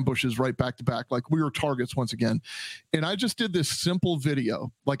 3 ambushes right back to back. Like, we were targets once again. And I just did this simple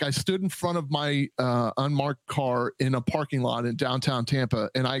video. Like, I stood in front of my unmarked car in a parking lot in downtown Tampa,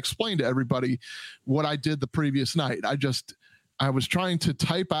 and I explained to everybody what I did the previous night. I was trying to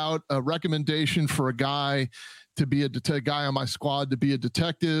type out a recommendation for a guy to be a guy on my squad to be a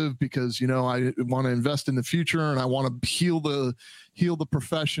detective because, I want to invest in the future and I want to heal the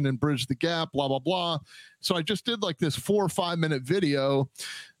profession and bridge the gap, blah, blah, blah. So I just did like this 4 or 5 minute video,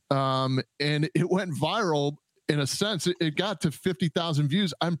 and it went viral. In a sense, it got to 50,000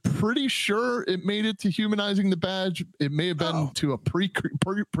 views. I'm pretty sure it made it to humanizing the badge. It may have been to a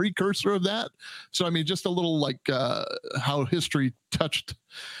precursor of that. So, I mean, just a little like how history touched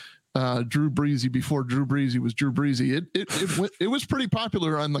Drew Breezy before Drew Breezy was Drew Breezy. It was pretty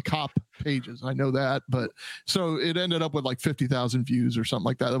popular on the cop pages. I know that, but so it ended up with like 50,000 views or something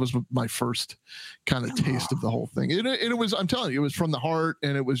like that. That was my first kind of taste of the whole thing. It was, I'm telling you, it was from the heart,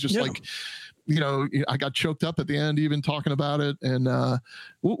 and it was just like, I got choked up at the end even talking about it, and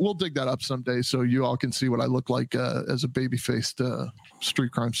we'll dig that up someday so you all can see what I look like as a baby-faced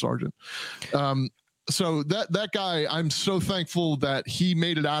street crime sergeant. So that guy, I'm so thankful that he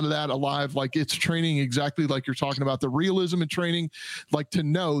made it out of that alive. Like, it's training exactly like you're talking about, the realism in training, like to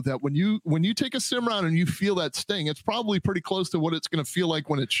know that when you take a sim round and you feel that sting, it's probably pretty close to what it's going to feel like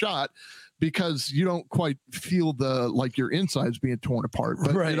when it's shot, because you don't quite feel like your insides being torn apart.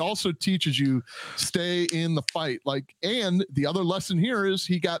 But it also teaches you stay in the fight. Like, and the other lesson here is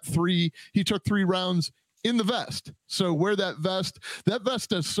he took 3 rounds in the vest. So wear that vest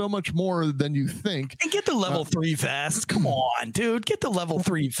does so much more than you think. And get the level 3 vest. Come on, dude. Get the level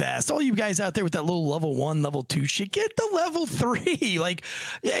 3 vest. All you guys out there with that little level 1, level 2 shit, get the level 3. Like,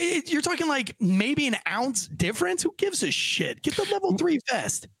 you're talking like maybe an ounce difference. Who gives a shit? Get the level 3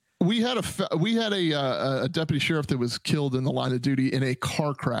 vest. We had a deputy sheriff that was killed in the line of duty in a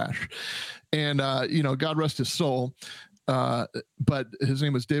car crash, and God rest his soul. But his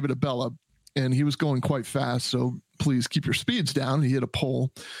name was David Abella, and he was going quite fast. So please keep your speeds down. He hit a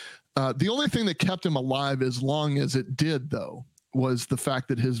pole. The only thing that kept him alive as long as it did, though, was the fact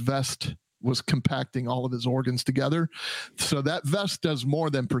that his vest was compacting all of his organs together. So that vest does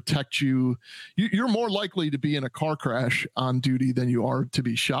more than protect you. You're more likely to be in a car crash on duty than you are to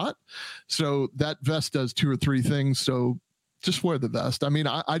be shot. So that vest does 2 or 3 things. So just wear the vest. I mean,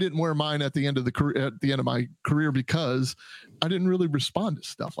 I didn't wear mine at the end of my career because I didn't really respond to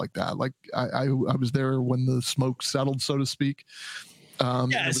stuff like that. Like I was there when the smoke settled, so to speak.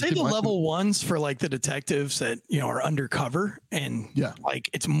 Say the level 1s for like the detectives that are undercover, and like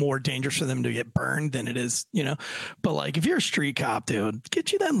it's more dangerous for them to get burned than it is, But like if you're a street cop, dude,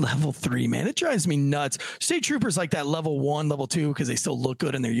 get you that level 3, man. It drives me nuts. State troopers like that level 1, level 2 because they still look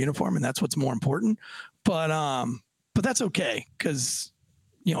good in their uniform, and that's what's more important. But that's okay because.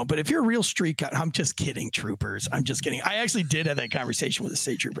 But if you're a real street cop, I'm just kidding, troopers. I'm just kidding. I actually did have that conversation with a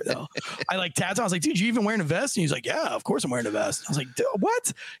state trooper, though. I like tapped him. I was like, dude, you even wearing a vest? And he's like, yeah, of course I'm wearing a vest. I was like,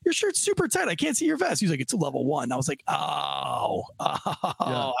 what? Your shirt's super tight. I can't see your vest. He's like, it's a level 1. I was like, I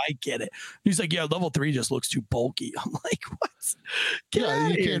get it. He's like, yeah, level 3 just looks too bulky. I'm like, what?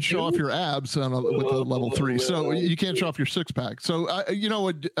 You can't show off your abs with a level 3. So you can't show off your 6-pack. So,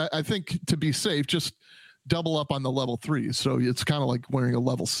 I think to be safe, just double up on the level 3. So it's kind of like wearing a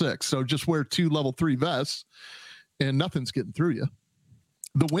level 6. So just wear 2 level 3 vests and nothing's getting through you.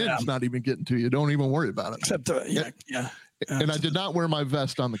 The wind's not even getting to you. Don't even worry about it. Except, And I did not wear my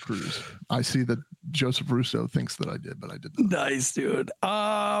vest on the cruise. I see that Joseph Russo thinks that I did, but I did not. Nice, dude.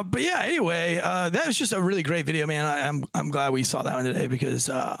 But yeah, anyway, that was just a really great video, man. I'm glad we saw that one today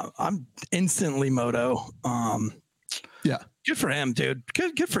because I'm instantly moto. Good for him, dude.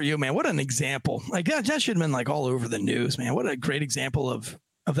 Good for you, man. What an example. Like that should have been like all over the news, man. What a great example of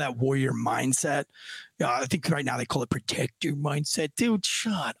that warrior mindset. I think right now they call it protector mindset. Dude,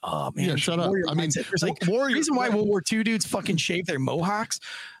 shut up, man. Yeah, shut up. I mean, there's like the reason why World War II dudes fucking shave their mohawks.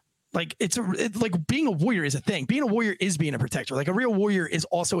 Like it's like being a warrior is a thing. Being a warrior is being a protector. Like a real warrior is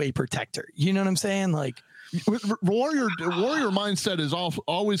also a protector. You know what I'm saying? Like warrior mindset is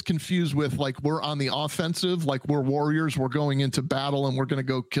always confused with like we're on the offensive, like we're warriors, we're going into battle and we're going to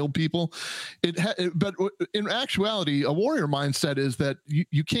go kill people. But in actuality, a warrior mindset is that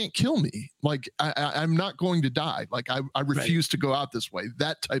you can't kill me. Like I'm not going to die. Like I refuse to go out this way.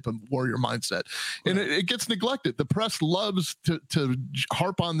 That type of warrior mindset, and it gets neglected. The press loves to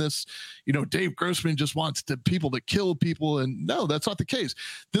harp on this. Dave Grossman just wants people to kill people, and no, that's not the case.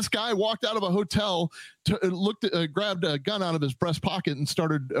 This guy walked out of a hotel, grabbed a gun out of his breast pocket and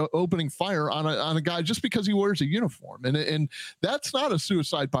started opening fire on a guy just because he wears a uniform. And that's not a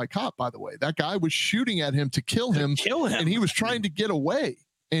suicide by cop, by the way. That guy was shooting at him to kill him. And he was trying to get away.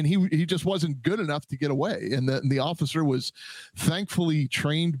 And he just wasn't good enough to get away. And the officer was thankfully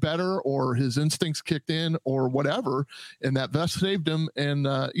trained better, or his instincts kicked in, or whatever. And that vest saved him. And,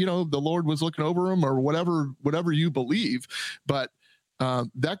 the Lord was looking over him, or whatever you believe. But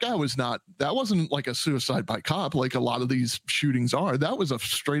that guy that wasn't like a suicide by cop like a lot of these shootings are. That was a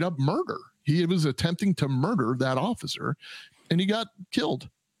straight up murder. He was attempting to murder that officer, and he got killed.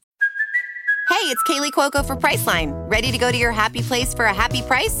 Hey, it's Kaylee Cuoco for Priceline. Ready to go to your happy place for a happy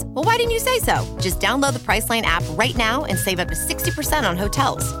price? Well, why didn't you say so? Just download the Priceline app right now and save up to 60% on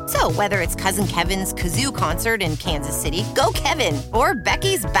hotels. So whether it's Cousin Kevin's Kazoo Concert in Kansas City, go Kevin, or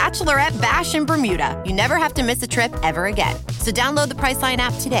Becky's Bachelorette Bash in Bermuda, you never have to miss a trip ever again. So download the Priceline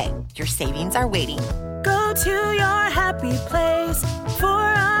app today. Your savings are waiting. Go to your happy place for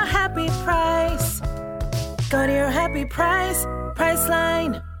a happy price. Go to your happy price,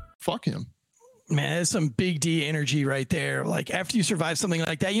 Priceline. Fuck him. Man, there's some big D energy right there. Like after you survive something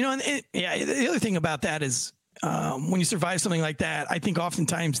like that, you know, and the other thing about that is when you survive something like that, I think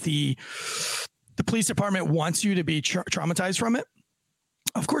oftentimes the police department wants you to be traumatized from it.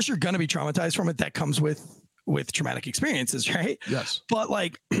 Of course, you're going to be traumatized from it. That comes with traumatic experiences, right? Yes. But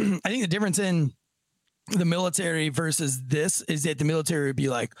like, I think the difference in the military versus this is that the military would be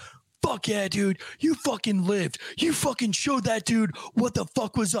like, fuck yeah, dude, you fucking lived. You fucking showed that dude what the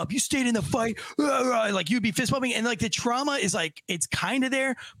fuck was up. You stayed in the fight. Like you'd be fist bumping. And like the trauma is like, it's kind of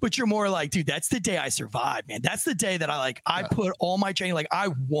there, but you're more like, dude, that's the day I survived, man. That's the day that I put all my training, like I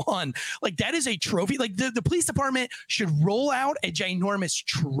won. Like that is a trophy. Like the police department should roll out a ginormous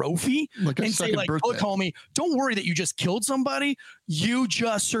trophy and say like, oh, homie, don't worry that you just killed somebody. You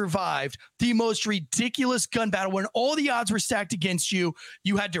just survived the most ridiculous gun battle when all the odds were stacked against you.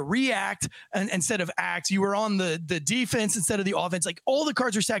 You had to react instead of act. You were on the defense instead of the offense. Like all the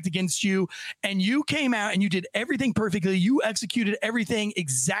cards were stacked against you, and you came out and you did everything perfectly. You executed everything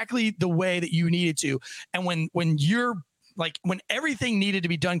exactly the way that you needed to. And when you're like, when everything needed to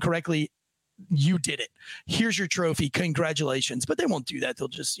be done correctly, you did it. Here's your trophy. Congratulations. But they won't do that. They'll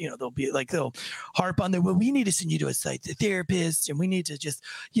just, they'll be like, they'll harp on the, well, we need to send you to a therapist, and we need to just,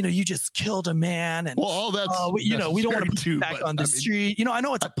 you just killed a man. And, well, all that's, we don't want to put you back on the street. I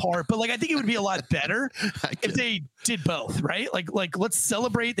know it's a part, but like, I think it would be a lot better if they did both, right? Like, let's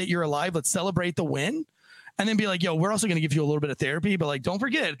celebrate that you're alive. Let's celebrate the win. And then be like, yo, we're also going to give you a little bit of therapy, but like, don't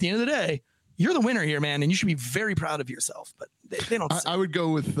forget at the end of the day, you're the winner here, man, and you should be very proud of yourself. But they don't. I would go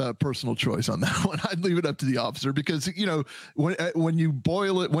with personal choice on that one. I'd leave it up to the officer because when you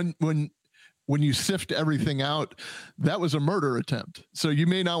boil it, when you sift everything out, that was a murder attempt. So you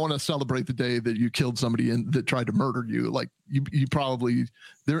may not want to celebrate the day that you killed somebody and that tried to murder you. Like you probably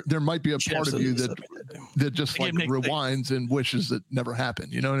there might be a part of you that just like rewinds and wishes it never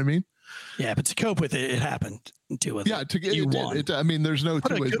happened. You know what I mean? Yeah, but to cope with it, it happened. Deal with it. You won. I mean, there's no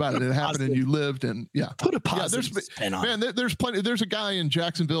two ways about it. It happened and you lived, and put a positive spin on it. Man, there's plenty. There's a guy in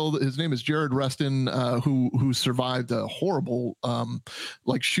Jacksonville. His name is Jared Reston, who survived a horrible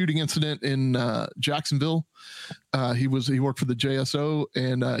like shooting incident in Jacksonville. He worked for the JSO,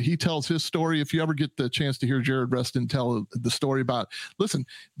 and he tells his story. If you ever get the chance to hear Jared Reston tell the story about, listen,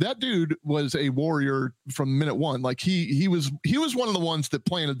 that dude was a warrior from minute one. Like he was one of the ones that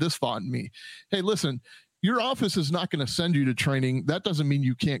planted this thought in me. Hey, listen, your office is not going to send you to training. That doesn't mean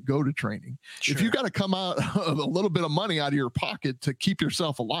you can't go to training. Sure. If you got to come out of a little bit of money out of your pocket to keep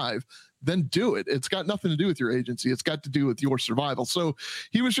yourself alive, then do it. It's got nothing to do with your agency. It's got to do with your survival. So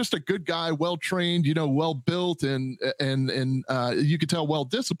he was just a good guy, well-trained, well built, and you could tell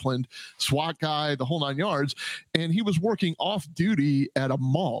well-disciplined, SWAT guy, the whole 9 yards. And he was working off duty at a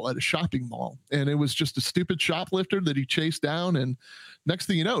mall, at a shopping mall. And it was just a stupid shoplifter that he chased down. And next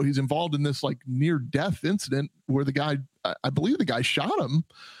thing you know, he's involved in this like near death incident where the guy, I believe the guy shot him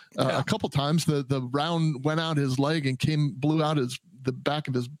a couple times. The round went out his leg and blew out the back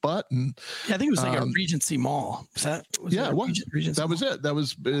of his butt. And I think it was like a Regency Mall. It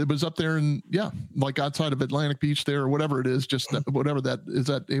was up there in, like outside of Atlantic Beach there or whatever it is, just whatever that is,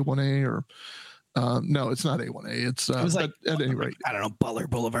 that A1A or no, it's not A1A. It was like, at any rate, I don't know, Butler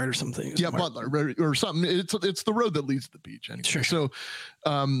Boulevard or something. Yeah, Butler or something. It's the road that leads to the beach anyway. Sure. So,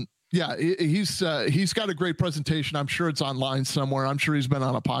 he's got a great presentation. I'm sure it's online somewhere. I'm sure he's been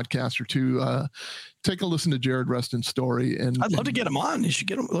on a podcast or two. Take a listen to Jared Reston's story, and I'd love to get him on. You should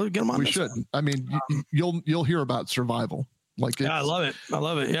get him on. We should. I mean, you'll hear about survival. Like, I love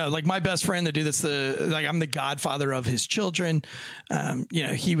it. Yeah. Like my best friend that do this, I'm the godfather of his children.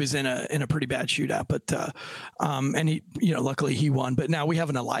 He was in a pretty bad shootout, but, and he, luckily he won, but now we have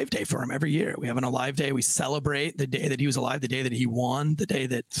an Alive Day for him every year. We have an Alive Day. We celebrate the day that he was alive, the day that he won, the day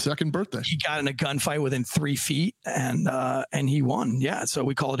that second birthday, he got in a gunfight within 3 feet and he won. Yeah. So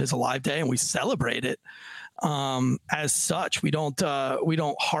we call it his Alive Day and we celebrate it. As such, we don't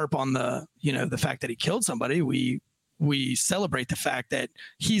harp on the fact that he killed somebody. We celebrate the fact that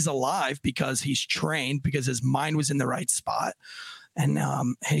he's alive because he's trained, because his mind was in the right spot, and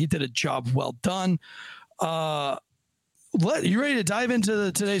he did a job well done. You ready to dive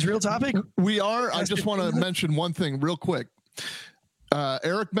into today's real topic? We are. I just want to mention one thing real quick.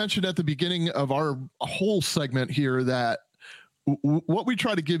 Eric mentioned at the beginning of our whole segment here that what we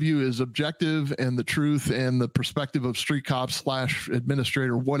try to give you is objective and the truth and the perspective of street cop /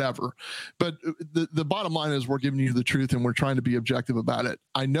 administrator, whatever. But the bottom line is we're giving you the truth and we're trying to be objective about it.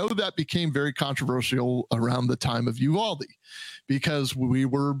 I know that became very controversial around the time of Uvalde because we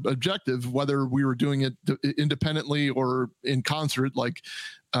were objective, whether we were doing it independently or in concert. Like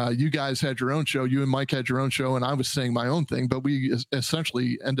you guys had your own show, you and Mike had your own show, and I was saying my own thing, but we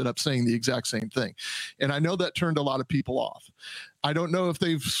essentially ended up saying the exact same thing. And I know that turned a lot of people off. I don't know if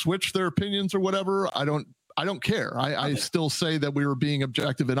they've switched their opinions or whatever. I don't care. I still say that we were being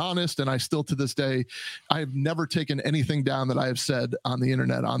objective and honest, and I still to this day, I have never taken anything down that I have said on the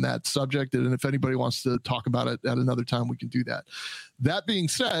internet on that subject. And if anybody wants to talk about it at another time, we can do that. That being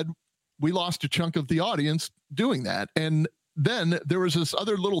said, we lost a chunk of the audience doing that. And then there was this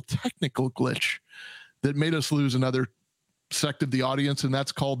other little technical glitch that made us lose another sect of the audience, and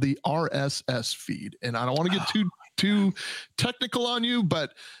that's called the RSS feed. And I don't want to get too technical on you,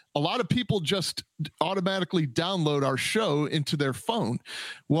 but a lot of people just automatically download our show into their phone.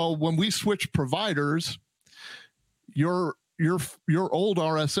 Well, when we switch providers, your old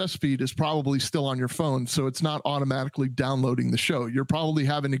RSS feed is probably still on your phone, so it's not automatically downloading the show. You're probably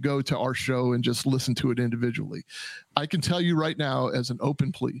having to go to our show and just listen to it individually. I can tell you right now, as an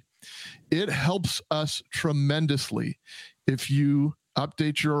open plea, it helps us tremendously if you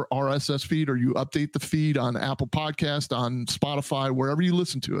update your RSS feed or you update the feed on Apple Podcast, on Spotify, wherever you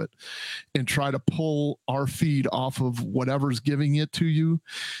listen to it, and try to pull our feed off of whatever's giving it to you,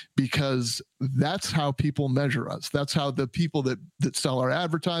 because that's how people measure us. That's how the people that sell our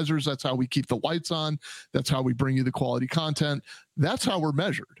advertisers, that's how we keep the lights on. That's how we bring you the quality content. That's how we're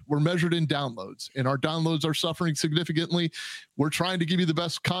measured. We're measured in downloads, and our downloads are suffering significantly. We're trying to give you the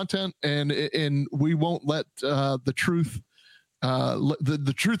best content, and we won't let the truth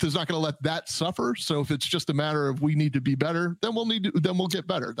the truth is not going to let that suffer. So if it's just a matter of we need to be better, then we'll get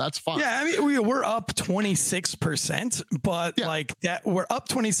better. That's fine. Yeah, I mean we're up 26%, but like that we're up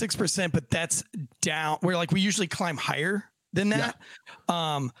 26%, but that's down. We usually climb higher than that.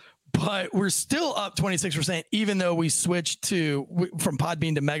 Yeah. But we're still up 26%, even though we switched from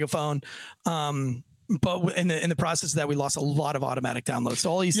Podbean to Megaphone. But in the process of that, we lost a lot of automatic downloads. So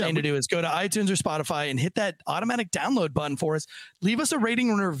all he's saying to do is go to iTunes or Spotify and hit that automatic download button for us. Leave us a rating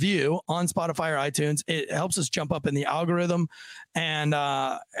and review on Spotify or iTunes. It helps us jump up in the algorithm. And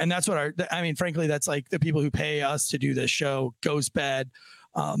that's what frankly, that's like the people who pay us to do this show, GhostBed,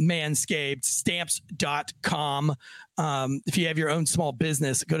 Manscaped, Stamps.com. If you have your own small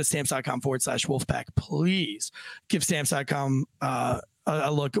business, go to Stamps.com/Wolfpack. Please give Stamps.com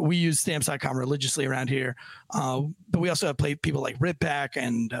look. We use Stamps.com religiously around here, but we also have people like Ripback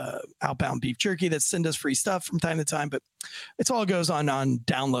and Outbound Beef Jerky that send us free stuff from time to time, but it all goes on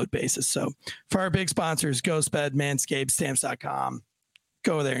download basis. So for our big sponsors, GhostBed, Manscaped, Stamps.com,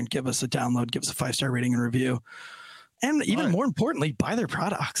 go there and give us a download, give us a 5-star rating and review. And even more importantly, buy their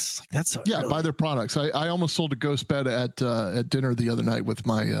products. Buy their products. I almost sold a GhostBed at dinner the other night with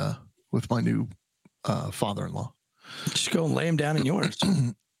my new father-in-law. Just go and lay him down in yours.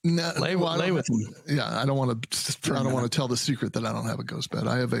 Lay with him. Yeah, I don't want to tell the secret that I don't have a GhostBed.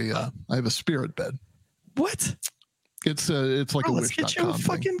 I have a spirit bed. What? It's like a Wish.com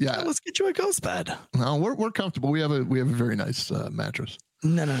thing. Let's get you a GhostBed. No, we're comfortable. We have a very nice mattress.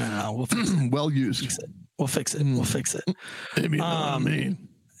 No. We'll fix it. Well used. We'll fix it. We'll fix it. Maybe you know what I mean.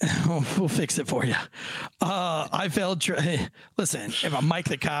 We'll fix it for you. I failed. Listen, if Mike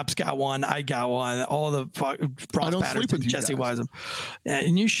the Cop's got one, I got one. All the Ross Patterson, Jesse Wiseman,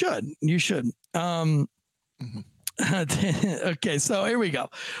 and you should. Okay, so here we go.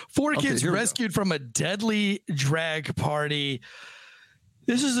 4 kids rescued from a deadly drag party.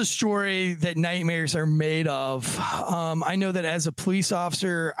 This is a story that nightmares are made of. I know that as a police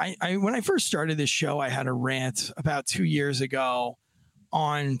officer, when I first started this show, I had a rant about 2 years ago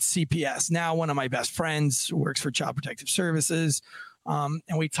on CPS. Now, one of my best friends works for Child Protective Services, and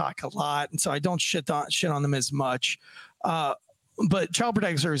we talk a lot. And so I don't shit on them as much. But Child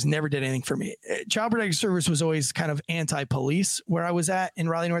Protective Service never did anything for me. Child Protective Service was always kind of anti-police where I was at in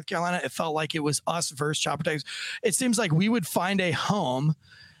Raleigh, North Carolina. It felt like it was us versus Child Protective. It seems like we would find a home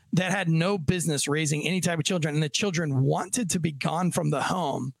that had no business raising any type of children, and the children wanted to be gone from the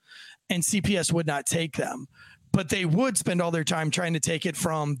home, and CPS would not take them. But they would spend all their time trying to take it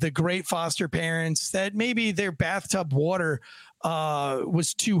from the great foster parents that maybe their bathtub water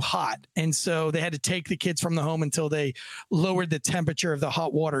was too hot. And so they had to take the kids from the home until they lowered the temperature of the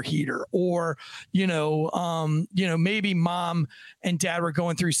hot water heater. Or, maybe mom and dad were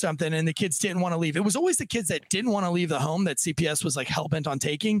going through something and the kids didn't want to leave. It was always the kids that didn't want to leave the home that CPS was like hell-bent on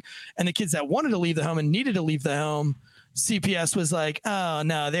taking. And the kids that wanted to leave the home and needed to leave the home, CPS was like, oh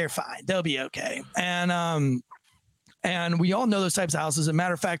no, they're fine. They'll be okay. And we all know those types of houses. As a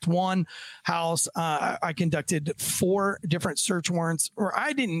matter of fact, one house, I conducted 4 different search warrants, or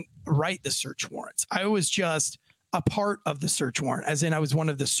I didn't write the search warrants. I was just a part of the search warrant, as in I was one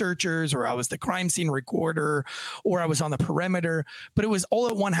of the searchers, or I was the crime scene recorder, or I was on the perimeter, but it was all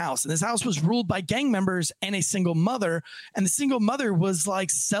at one house. And this house was ruled by gang members and a single mother. And the single mother was like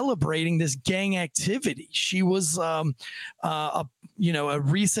celebrating this gang activity. She was a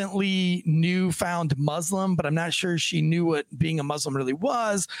recently newfound Muslim, but I'm not sure she knew what being a Muslim really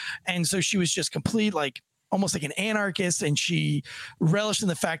was. And so she was just complete, like, almost like an anarchist, and she relished in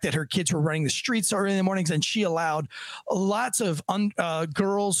the fact that her kids were running the streets early in the mornings, and she allowed lots of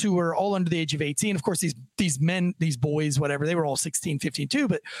girls who were all under the age of 18. Of course, these men, these boys, whatever, they were all 16, 15 too.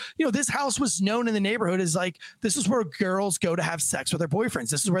 But, this house was known in the neighborhood as like, this is where girls go to have sex with their boyfriends.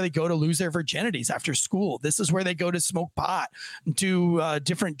 This is where they go to lose their virginities after school. This is where they go to smoke pot, do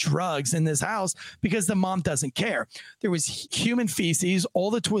different drugs in this house, because the mom doesn't care. There was human feces.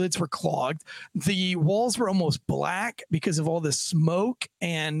 All the toilets were clogged. The walls were almost black because of all the smoke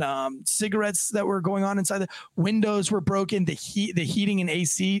and cigarettes that were going on inside. The windows were broken. The heating and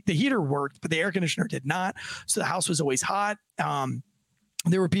AC, the heater worked, but the air conditioner did not. So the house was always hot.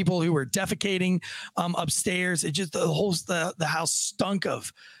 There were people who were defecating upstairs. It just, the house stunk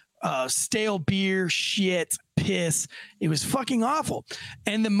of stale beer, shit, piss. It was fucking awful.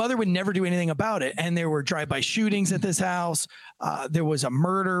 And the mother would never do anything about it. And there were drive-by shootings at this house. There was a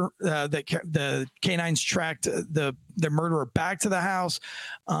murder that the canines tracked the murderer back to the house.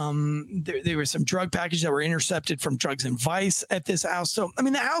 There were some drug packages that were intercepted from Drugs and Vice at this house. So, I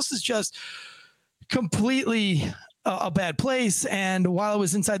mean, the house is just completely a bad place. And while I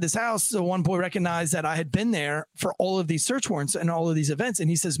was inside this house, the one boy recognized that I had been there for all of these search warrants and all of these events. And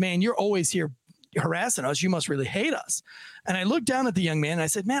he says, man, you're always here harassing us. You must really hate us. And I looked down at the young man and I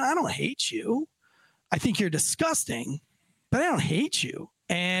said, man, I don't hate you. I think you're disgusting, but I don't hate you.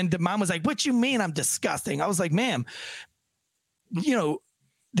 And the mom was like, what you mean I'm disgusting? I was like, ma'am,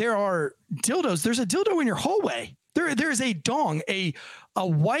 there are dildos. There's a dildo in your hallway. There's a dong, a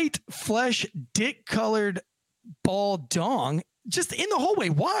white flesh, dick colored ball dong just in the hallway.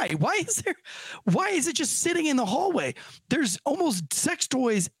 Why is it just sitting in the hallway? There's almost sex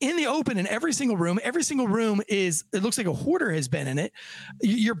toys in the open in every single room. Every single room it looks like a hoarder has been in it.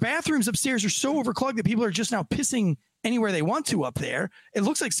 Your bathrooms upstairs are so overclogged that people are just now pissing anywhere they want to up there. It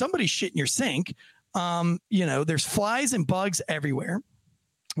looks like somebody's shit in your sink. There's flies and bugs everywhere.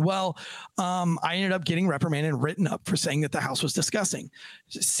 Well, I ended up getting reprimanded and written up for saying that the house was disgusting.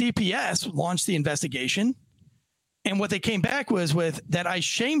 CPS launched the investigation. And what they came back was with that I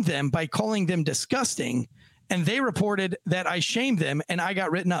shamed them by calling them disgusting. And they reported that I shamed them and I got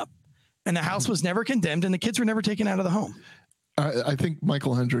written up. And the house was never condemned and the kids were never taken out of the home. I think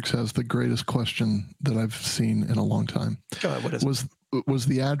Michael Hendricks has the greatest question that I've seen in a long time. Go ahead, what is it? Was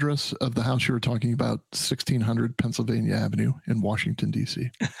the address of the house you were talking about 1600 Pennsylvania Avenue in Washington,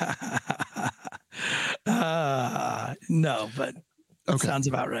 D.C.? No, but it sounds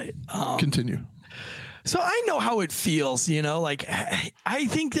about right. Continue. So I know how it feels, I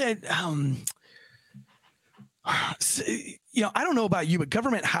think that, I don't know about you, but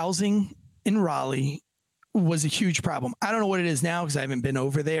government housing in Raleigh was a huge problem. I don't know what it is now because I haven't been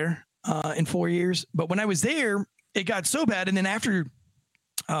over there in 4 years. But when I was there, it got so bad. And then after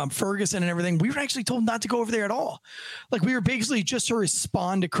Ferguson and everything, we were actually told not to go over there at all. Like we were basically just to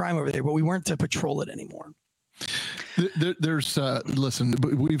respond to crime over there, but we weren't to patrol it anymore. Listen,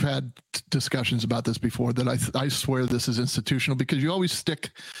 we've had discussions about this before that I swear this is institutional because you always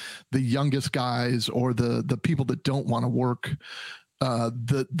stick the youngest guys or the people that don't want to work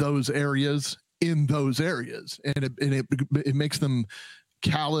those areas in those areas. And it makes them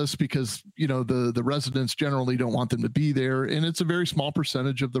callous because, the residents generally don't want them to be there. And it's a very small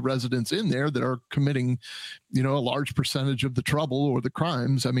percentage of the residents in there that are committing, a large percentage of the trouble or the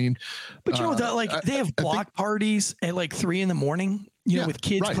crimes. I mean, but they have block parties at like 3 a.m, with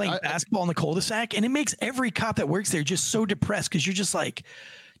kids playing basketball in the cul-de-sac. And it makes every cop that works there just so depressed because you're just like,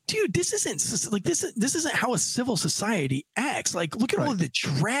 dude, this isn't how a civil society acts. Like, look at all of the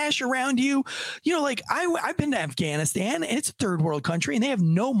trash around you. I've been to Afghanistan and it's a third world country and they have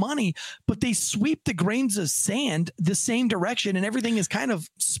no money, but they sweep the grains of sand the same direction and everything is kind of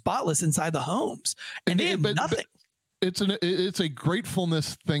spotless inside the homes and they have nothing. it's a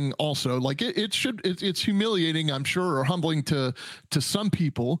gratefulness thing also. Like it's humiliating, I'm sure, or humbling to some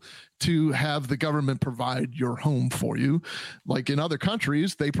people to have the government provide your home for you. Like in other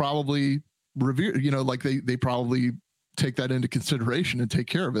countries, they probably revere, like they probably take that into consideration and take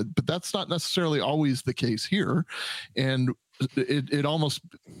care of it. But that's not necessarily always the case here. And it almost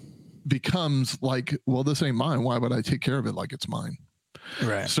becomes like, well, this ain't mine. Why would I take care of it like it's mine?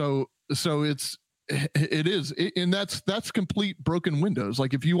 Right. So it is, and that's complete broken windows.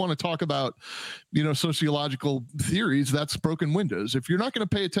 Like if you want to talk about, sociological theories, that's broken windows. If you're not going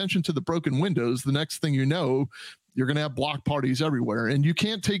to pay attention to the broken windows, the next thing you know, you're going to have block parties everywhere. And you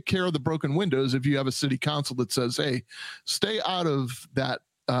can't take care of the broken windows if you have a city council that says, hey, stay out of that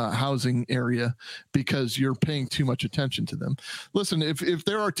housing area because you're paying too much attention to them. Listen, if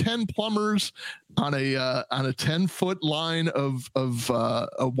there are 10 plumbers on a 10-foot line of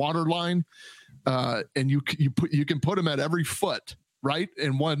a water line, and you can put them at every foot, right?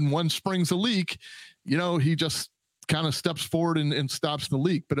 And when one springs a leak, he just kind of steps forward and stops the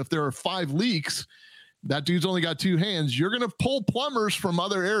leak. But if there are 5 leaks, that dude's only got 2 hands. You're going to pull plumbers from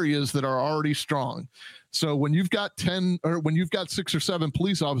other areas that are already strong. So when you've got 6 or 7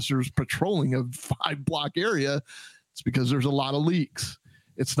 police officers patrolling a 5-block area, it's because there's a lot of leaks.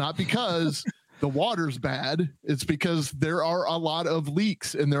 It's not because the water's bad. It's because there are a lot of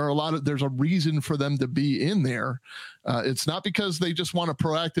leaks, and there's a reason for them to be in there. It's not because they just want to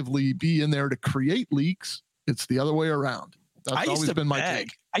proactively be in there to create leaks. It's the other way around. That's always been my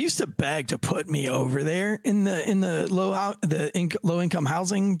take. I used to beg to put me over there in the low income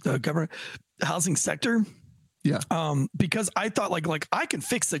housing, the government housing sector. Yeah. Because I thought like I can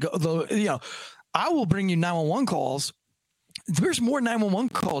fix the I will bring you 911 calls. There's more 911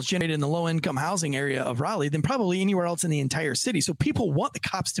 calls generated in the low income housing area of Raleigh than probably anywhere else in the entire city. So people want the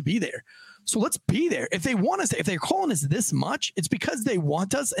cops to be there. So let's be there. If they want us, if they're calling us this much, it's because they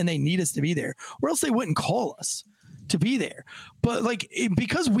want us and they need us to be there, or else they wouldn't call us to be there. But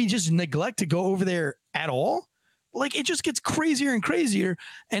because we just neglect to go over there at all, it just gets crazier and crazier.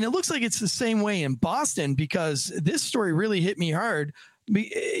 And it looks like it's the same way in Boston, because this story really hit me hard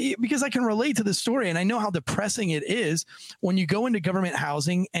because I can relate to the story, and I know how depressing it is when you go into government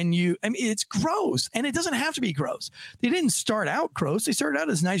housing and it's gross, and it doesn't have to be gross. They didn't start out gross. They started out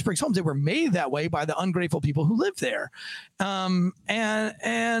as nice bricks homes. They were made that way by the ungrateful people who live there. And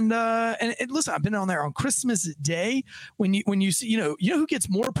listen, I've been on there on Christmas Day when you see, who gets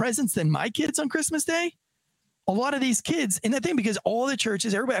more presents than my kids on Christmas Day? A lot of these kids, and that thing, because all the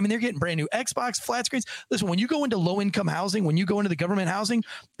churches, everybody, they're getting brand new Xbox, flat screens. Listen, when you go into low income housing, when you go into the government housing,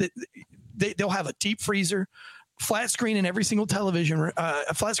 they'll have a deep freezer, flat screen in every single television,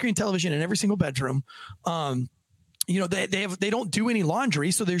 a flat screen television in every single bedroom. They don't do any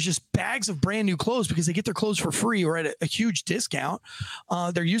laundry, so there's just bags of brand new clothes because they get their clothes for free or at a huge discount.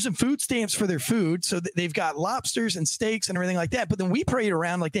 They're using food stamps for their food, so they've got lobsters and steaks and everything like that. But then we parade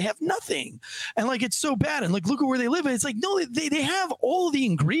around like they have nothing, and it's so bad. And look at where they live. And it's like, no, they have all the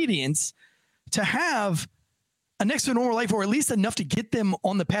ingredients to have a next to normal life, or at least enough to get them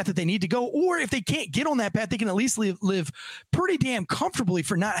on the path that they need to go. Or if they can't get on that path, they can at least live pretty damn comfortably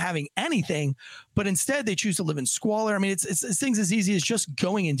for not having anything. But instead, they choose to live in squalor. It's things as easy as just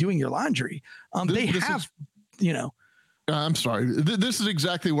going and doing your laundry. I'm sorry. This is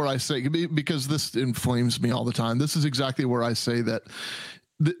exactly where I say, because this inflames me all the time. This is exactly where I say that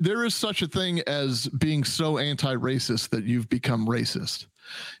there is such a thing as being so anti-racist that you've become racist.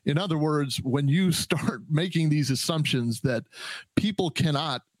 In other words, when you start making these assumptions that people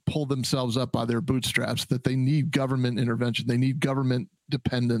cannot pull themselves up by their bootstraps, that they need government intervention, they need government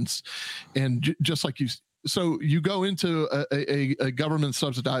dependence, and just like you go into a government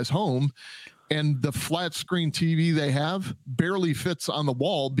subsidized home, and the flat screen TV they have barely fits on the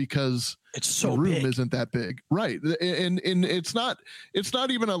wall because it's so the room big. Isn't that big, right? And it's not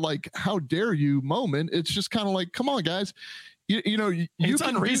even a how dare you moment. It's just kind of like, come on, guys. It's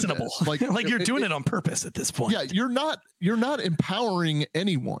unreasonable. You're doing it on purpose at this point. Yeah, you're not empowering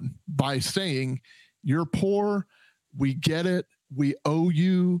anyone by saying you're poor. We get it. We owe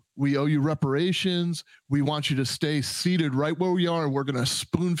you reparations. We want you to stay seated right where we are. We're going to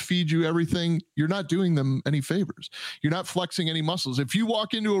spoon feed you everything. You're not doing them any favors. You're not flexing any muscles. If you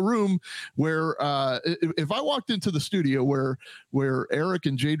walk into a room where, if I walked into the studio where Eric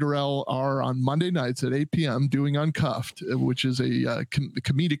and Jay Durrell are on Monday nights at 8 p.m. doing Uncuffed, which is a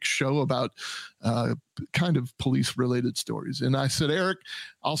comedic show about kind of police related stories. And I said, Eric,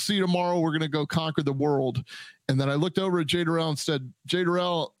 I'll see you tomorrow. We're going to go conquer the world. And then I looked over at Jay Durrell and said, Jay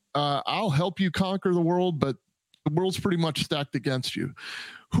Durrell, I'll help you conquer the world, but The world's pretty much stacked against you.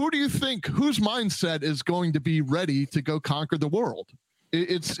 Who do you think, whose mindset is going to be ready to go conquer the world?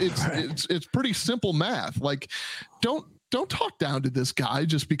 It's pretty simple math. Like, don't talk down to this guy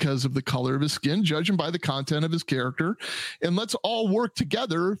just because of the color of his skin. Judge him by the content of his character, and let's all work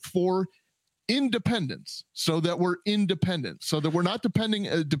together for independence, so that we're independent, so that we're not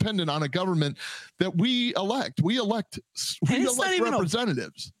dependent on a government that we elect. We elect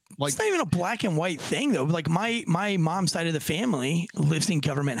representatives. Like, it's not even a black and white thing, though. Like my mom's side of the family lives in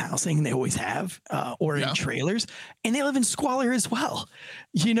government housing, and they always have, or in trailers, and they live in squalor as well.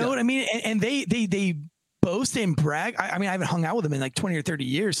 You know what I mean? And they boast and brag. I mean, I haven't hung out with them in like 20 or 30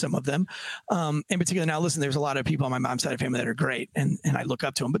 years, some of them. In particular, now listen, there's a lot of people on my mom's side of the family that are great, and I look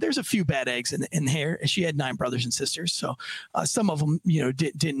up to them, but there's a few bad eggs in here. She had 9 brothers and sisters. So some of them, you know,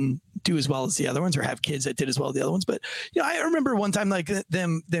 didn't do as well as the other ones, or have kids that did as well as the other ones. But, you know, I remember one time like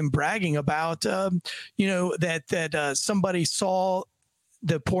them bragging about, you know, that somebody saw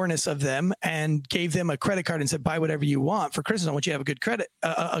the poorness of them and gave them a credit card and said, buy whatever you want for Christmas. I want you to have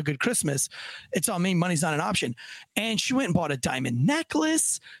a good Christmas. It's on me. Money's not an option. And she went and bought a diamond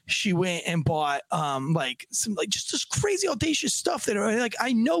necklace. She went and bought just this crazy audacious stuff that like,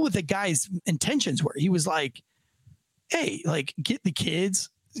 I know what the guy's intentions were. He was like, hey, like, get the kids,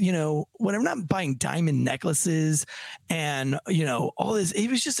 you know, when I'm not buying diamond necklaces and, you know, all this, it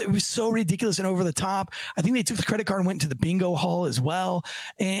was so ridiculous and over the top. I think they took the credit card and went to the bingo hall as well.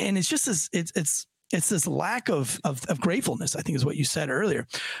 And it's just this, it's this lack of gratefulness, I think is what you said earlier.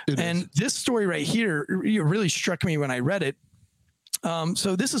 This story right here really struck me when I read it.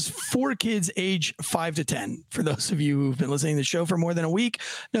 So this is 4 kids age 5 to 10. For those of you who've been listening to the show for more than a week,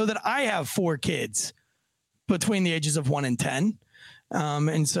 know that I have 4 kids between the ages of 1 and 10.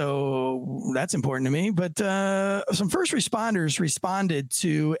 And so that's important to me. But some first responders responded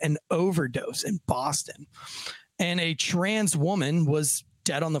to an overdose in Boston, and a trans woman was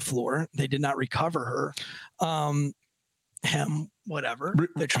dead on the floor. They did not recover her. Whatever.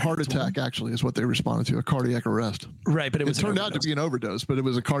 Heart attack, actually, is what they responded to, a cardiac arrest. Right, but it turned out to be an overdose, but it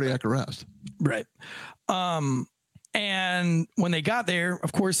was a cardiac arrest. Right. And when they got there,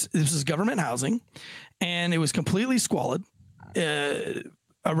 of course, this is government housing, and it was completely squalid.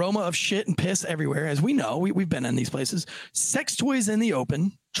 Aroma of shit and piss everywhere, as we know. We've been in these places. Sex toys in the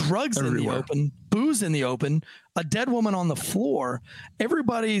open, drugs everywhere. In the open, booze in the open, a dead woman on the floor.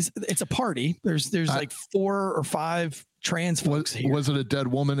 It's a party. There's like 4 or 5 trans folks here. Was it a dead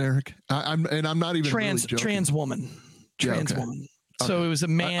woman, Eric? I'm not even trans woman. Trans woman. So it was a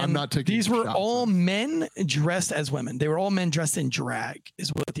man. I'm not taking. These were all men dressed as women. They were all men dressed in drag, is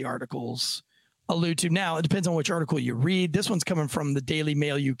what the articles allude to. Now, it depends on which article you read. This one's coming from the Daily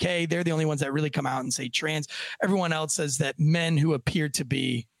Mail UK. They're the only ones that really come out and say trans. Everyone else says that men who appear to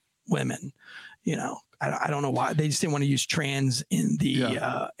be women. You know, I don't know why they just didn't want to use trans in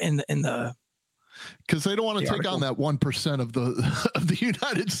the in the because they don't want to take on that 1% of the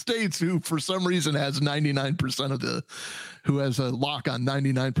United States who for some reason has 99% who has a lock on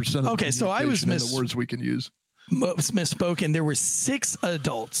 99% of okay, so I was the words we can use. Misspoken. There were 6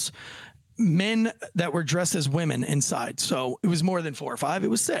 adults, men that were dressed as women inside. So it was more than 4 or 5. It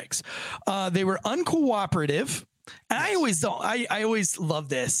was 6. They were uncooperative. And I always love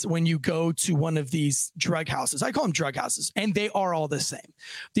this when you go to one of these drug houses. I call them drug houses, and they are all the same.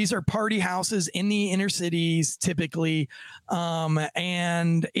 These are party houses in the inner cities, typically.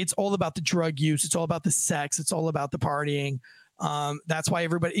 And it's all about the drug use. It's all about the sex. It's all about the partying. That's why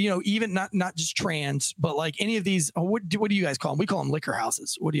everybody, you know, even not just trans, but like any of these, what do you guys call them? We call them liquor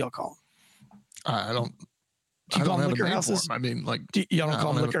houses. What do y'all call them? I don't. Do you call them liquor houses? I mean, like, y'all don't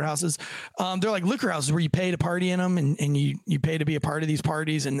call them liquor houses. They're like liquor houses where you pay to party in them, and you pay to be a part of these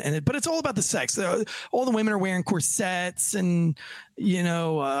parties, but it's all about the sex. All the women are wearing corsets, and you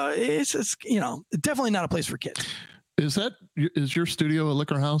know, it's just, you know, definitely not a place for kids. Is your studio a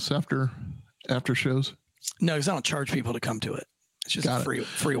liquor house after shows? No, because I don't charge people to come to it. It's just a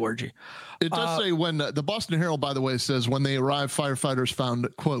free orgy. It does say when the Boston Herald, by the way, says when they arrived, firefighters found,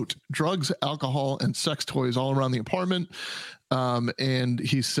 quote, drugs, alcohol, and sex toys all around the apartment. And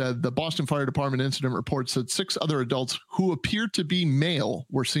he said the Boston Fire Department incident report said 6 other adults who appeared to be male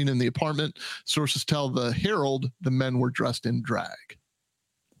were seen in the apartment. Sources tell the Herald the men were dressed in drag.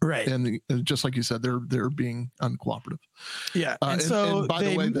 Right. And just like you said, they're being uncooperative. Yeah. And by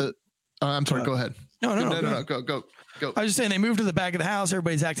the way, I'm sorry, go ahead. No, go. I was just saying they moved to the back of the house.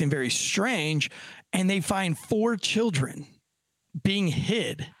 Everybody's acting very strange, and they find 4 children being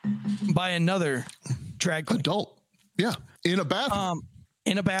hid by another drag queen. Adult. Yeah. In a bathroom.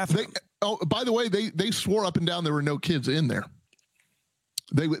 By the way, they swore up and down there were no kids in there.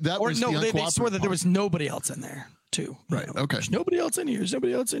 They swore that there was nobody else in there too. Right. Okay. There's nobody else in here. There's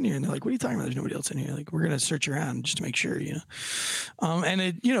nobody else in here. And they're like, what are you talking about? There's nobody else in here. Like, we're going to search around just to make sure, and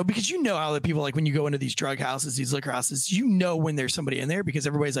it, because how the people, like when you go into these drug houses, these liquor houses, when there's somebody in there because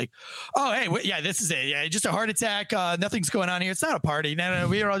everybody's like, oh, hey, this is it. Yeah. Just a heart attack. Nothing's going on here. It's not a party. No.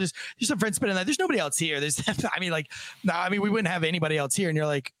 We are all just some friends spending that. There's nobody else here. We wouldn't have anybody else here. And you're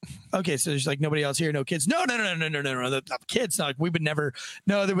like, okay, so there's like nobody else here. No kids. No. The kids. Like we would never,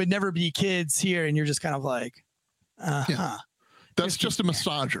 there would never be kids here. And you're just kind of like, yeah. That's just a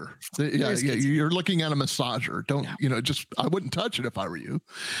massager. Yeah. You're looking at a massager. Don't, I wouldn't touch it if I were you,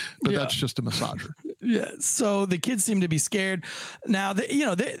 but that's just a massager. Yeah. So the kids seem to be scared. Now,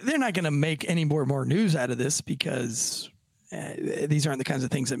 they're not going to make any more news out of this because these aren't the kinds of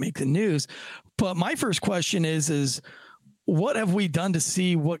things that make the news. But my first question is what have we done to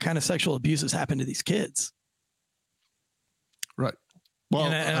see what kind of sexual abuse has happened to these kids? Right. Well,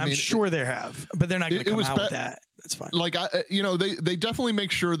 and I'm sure there have, but they're not going to come out with that. That's fine. Like, they definitely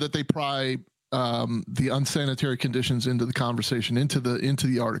make sure that they pry the unsanitary conditions into the conversation, into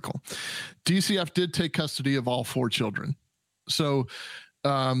the article. DCF did take custody of all 4 children. So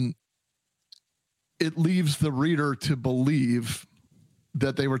it leaves the reader to believe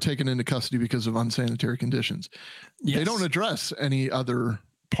that they were taken into custody because of unsanitary conditions. Yes. They don't address any other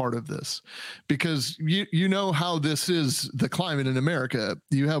part of this because you know how this is the climate in America.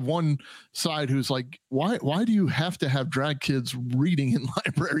 You have one side who's like, why do you have to have drag kids reading in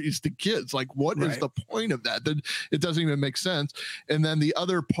libraries to kids? Like, what is the point of that? It doesn't even make sense. And then the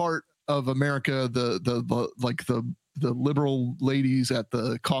other part of America, the liberal ladies at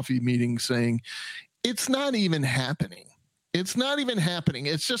the coffee meeting saying it's not even happening. It's not even happening.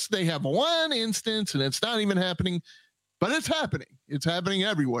 It's just they have one instance and it's not even happening. But it's happening. It's happening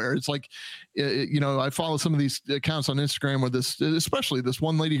everywhere. It's like, I follow some of these accounts on Instagram where especially this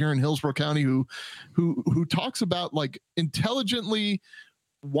one lady here in Hillsborough County who talks about like intelligently,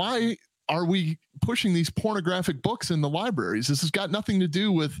 why are we pushing these pornographic books in the libraries? This has got nothing to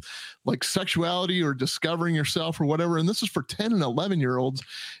do with like sexuality or discovering yourself or whatever. And this is for 10 and 11-year-olds.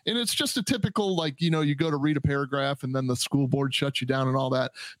 And it's just a typical, like, you go to read a paragraph and then the school board shuts you down and all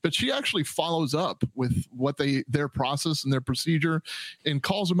that. But she actually follows up with their process and their procedure and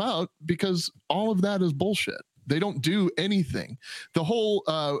calls them out because all of that is bullshit. They don't do anything. The whole,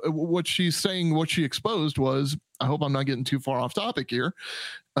 what she's saying, what she exposed was, I hope I'm not getting too far off topic here.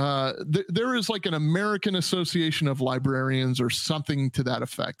 There is like an American Association of Librarians or something to that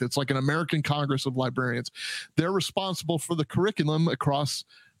effect. It's like an American Congress of Librarians. They're responsible for the curriculum across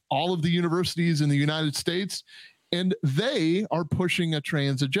all of the universities in the United States. And they are pushing a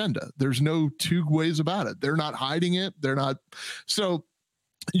trans agenda. There's no two ways about it. They're not hiding it. They're not. So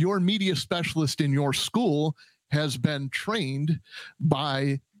your media specialist in your school has been trained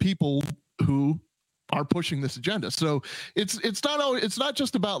by people who are pushing this agenda. So it's not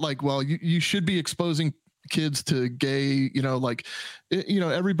just about like, well, you should be exposing kids to gay,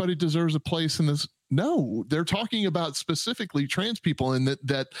 everybody deserves a place in this. No, they're talking about specifically trans people, and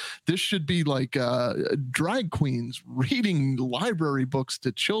that this should be like drag queens reading library books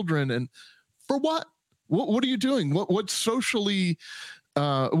to children. And for what? What are you doing? What socially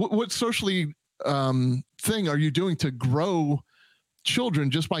thing are you doing to grow children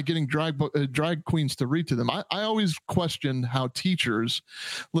just by getting drag queens to read to them? I always question how teachers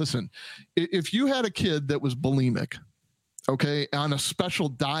listen. If you had a kid that was bulimic, okay, on a special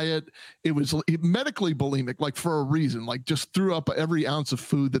diet, it was medically bulimic, like for a reason, like just threw up every ounce of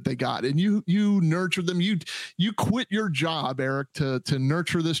food that they got, and you nurtured them, you quit your job, Eric, to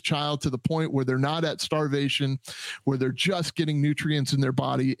nurture this child to the point where they're not at starvation, where they're just getting nutrients in their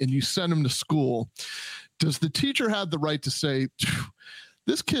body, and you send them to school. Does the teacher have the right to say,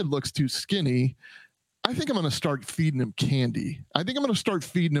 this kid looks too skinny, I think I'm going to start feeding him candy. I think I'm going to start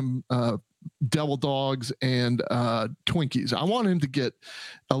feeding him Devil Dogs and Twinkies. I want him to get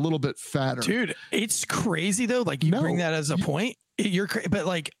a little bit fatter. Dude, it's crazy though. Like you bring that as a point. But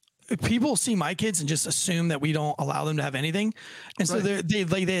like people see my kids and just assume that we don't allow them to have anything. And so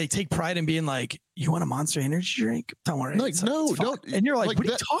they take pride in being like, you want a Monster Energy drink? Don't worry. Like, no, don't. And you're like, what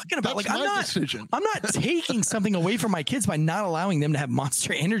are you talking about? Like, I'm not taking something away from my kids by not allowing them to have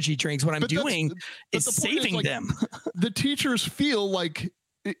Monster Energy drinks. What I'm doing is saving them. The teachers feel like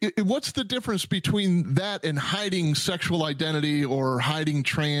what's the difference between that and hiding sexual identity or hiding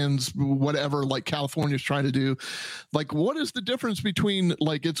trans, whatever, like California's trying to do? Like, what is the difference between,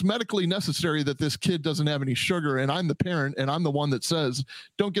 like, it's medically necessary that this kid doesn't have any sugar, and I'm the parent and I'm the one that says,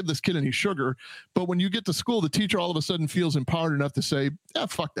 don't give this kid any sugar. But when you get to school, the teacher all of a sudden feels empowered enough to say, yeah,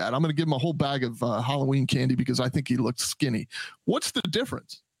 fuck that. I'm going to give him a whole bag of Halloween candy because I think he looks skinny. What's the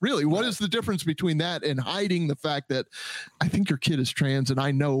difference? Really, what is the difference between that and hiding the fact that I think your kid is trans and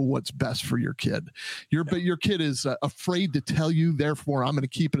I know what's best for your kid? But your kid is afraid to tell you, therefore I'm going to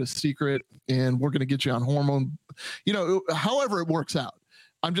keep it a secret and we're going to get you on hormone. However it works out.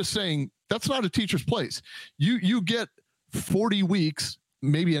 I'm just saying that's not a teacher's place. You get 40 weeks,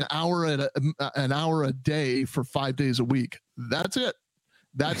 maybe an hour a day for 5 days a week. That's it.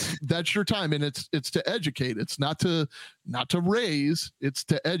 That's your time, and it's to educate. It's not to raise, it's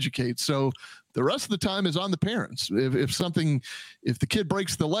to educate. So the rest of the time is on the parents. If the kid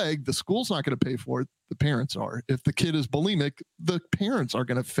breaks the leg, the school's not going to pay for it, the parents are. If the kid is bulimic, the parents are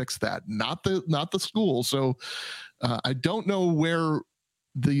going to fix that, not the school. So I don't know where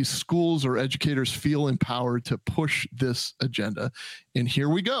the schools or educators feel empowered to push this agenda. And here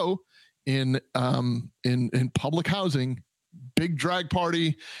we go in public housing. Big drag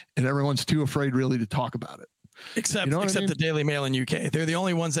party, and everyone's too afraid really to talk about it. Except the Daily Mail in UK. They're the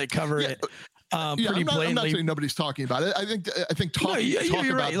only ones that cover it pretty blatantly. I'm not saying nobody's talking about it. I think talk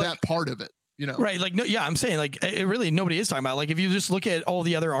about that part of it. Right. Like, no, yeah, I'm saying like it really nobody is talking about. Like, if you just look at all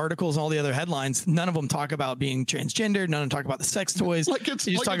the other articles and all the other headlines, none of them talk about being transgender. None of them talk about the sex toys. Like it's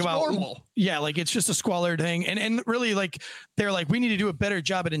normal. Yeah. Like it's just a squalor thing. And really, like, they're like, we need to do a better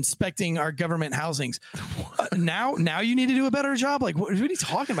job at inspecting our government housings. Now you need to do a better job. Like, what are you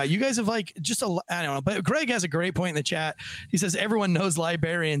talking about? You guys have like I don't know. But Greg has a great point in the chat. He says everyone knows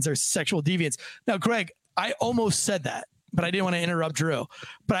librarians are sexual deviants. Now, Greg, I almost said that, but I didn't want to interrupt Drew.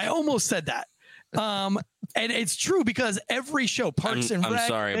 But I almost said that. And it's true because every show, Parks and Rec. I'm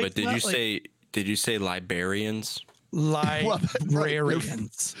sorry, but did you say librarians?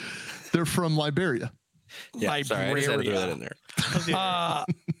 Librarians. They're from Liberia. Yeah, sorry, I just had to throw that in there.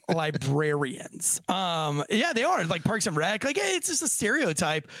 Librarians. Yeah, they are like Parks and Rec. Like, hey, it's just a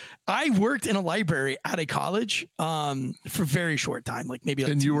stereotype. I worked in a library at a college for a very short time, like maybe.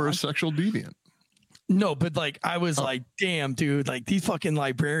 Like and you were a sexual deviant. No, but like I was like, damn, dude, like these fucking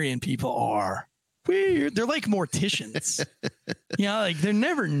librarian people are weird. They're like morticians. Like they're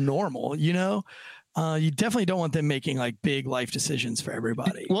never normal, you definitely don't want them making like big life decisions for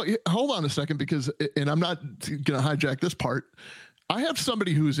everybody. Well, hold on a second, because, and I'm not going to hijack this part. I have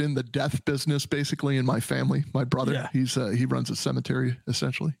somebody who's in the death business basically in my family. My brother, he runs a cemetery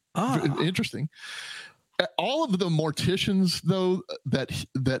essentially. Interesting. All of the morticians, though, that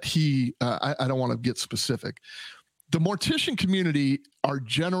he, I don't want to get specific. The mortician community are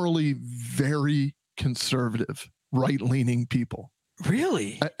generally very conservative, right-leaning people.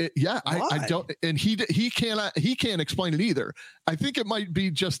 Really? I don't, and he can't explain it either. I think it might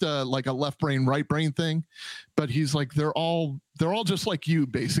be just like a left brain, right brain thing, but he's like, they're all just like you,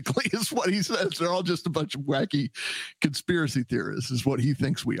 basically, is what he says. They're all just a bunch of wacky conspiracy theorists, is what he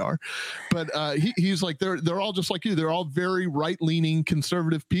thinks we are. But he's like, they're all just like you. They're all very right-leaning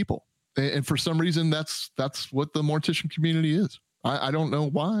conservative people, and for some reason, that's what the mortician community is. I don't know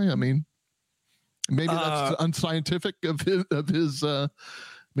why. I mean, maybe that's unscientific of his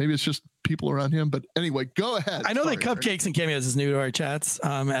maybe it's just people around him. But anyway, go ahead. I know that Cupcakes and Cameos is new to our chats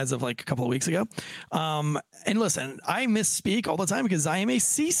as of like a couple of weeks ago. And listen, I misspeak all the time because I am a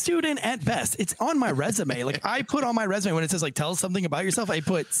C student at best. It's on my resume. Like I put on my resume when it says like tell us something about yourself, I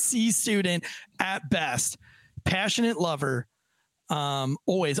put C student at best, passionate lover.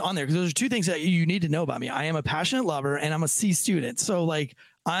 Always on there, because those are two things that you need to know about me. I am a passionate lover and I'm a C student. So like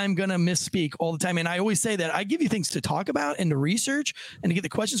I'm going to misspeak all the time. And I always say that I give you things to talk about and to research and to get the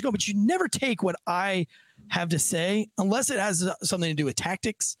questions going, but you never take what I have to say unless it has something to do with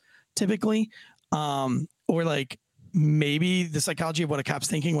tactics typically. Or like maybe the psychology of what a cop's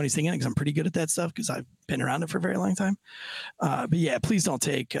thinking when he's thinking it, because I'm pretty good at that stuff because I've been around it for a very long time. But yeah, please don't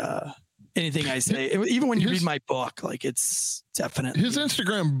take, anything I say, even when you read my book, like it's definitely. His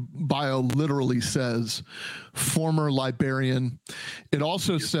Instagram bio literally says former librarian. It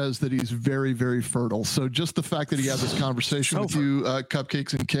also says that he's very, very fertile. So just the fact that he had this conversation with you,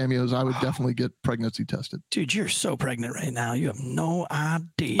 Cupcakes and Cameos, I would definitely get pregnancy tested. Dude, you're so pregnant right now. You have no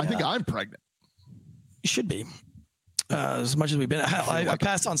idea. I think I'm pregnant. You should be. As much as we've been, I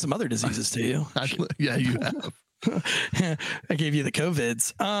passed on some other diseases to you. Yeah, you have. I gave you the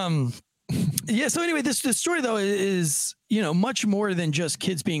COVIDs. Yeah. So anyway, this story though is much more than just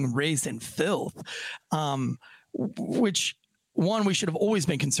kids being raised in filth, which one, we should have always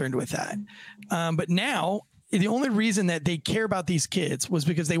been concerned with that. But now the only reason that they care about these kids was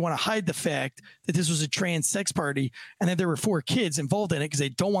because they want to hide the fact that this was a trans sex party and that there were 4 kids involved in it, because they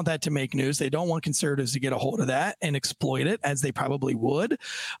don't want that to make news. They don't want conservatives to get a hold of that and exploit it, as they probably would.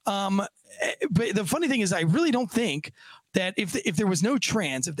 But the funny thing is, I really don't think that if there was no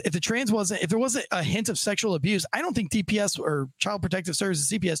trans, if there wasn't a hint of sexual abuse, I don't think DPS or Child Protective Services,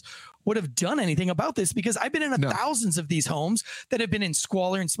 CPS, would have done anything about this, because I've been in thousands of these homes that have been in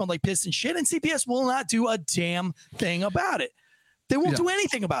squalor and smelled like piss and shit, and CPS will not do a damn thing about it. They won't do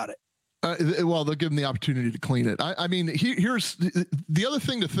anything about it. Well, they'll give them the opportunity to clean it. I mean, here's the other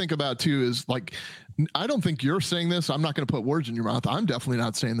thing to think about too is, like, I don't think you're saying this. I'm not going to put words in your mouth. I'm definitely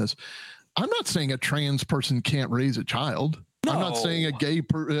not saying this. I'm not saying a trans person can't raise a child. No. I'm not saying a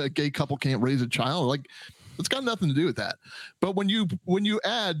gay couple can't raise a child. Like, it's got nothing to do with that. But when you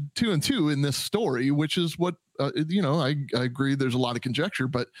add 2 and 2 in this story, which is what I agree, there's a lot of conjecture,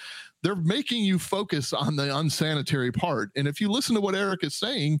 but they're making you focus on the unsanitary part. And if you listen to what Eric is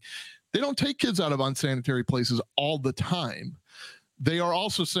saying, they don't take kids out of unsanitary places all the time. They are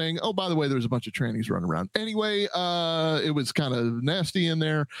also saying, oh, by the way, there's a bunch of trannies running around. Anyway, it was kind of nasty in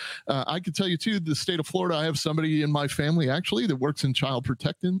there. I can tell you, too, the state of Florida, I have somebody in my family, actually, that works in child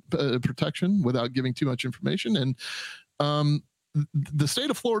protection without giving too much information. And the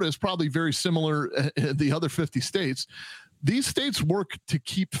state of Florida is probably very similar to the other 50 states. These states work to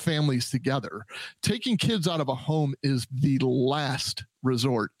keep families together. Taking kids out of a home is the last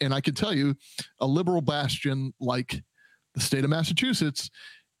resort. And I can tell you, a liberal bastion like the state of Massachusetts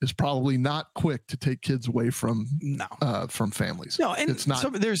is probably not quick to take kids away from families. No, and it's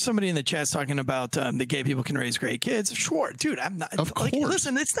not. There's somebody in the chat talking about the gay people can raise great kids. Sure, dude. I'm not. Of course.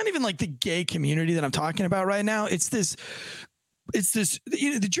 Listen, it's not even like the gay community that I'm talking about right now. It's this.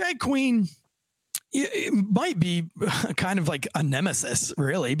 The drag queen. It might be kind of like a nemesis,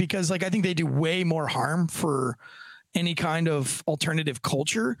 really, because, like, I think they do way more harm for any kind of alternative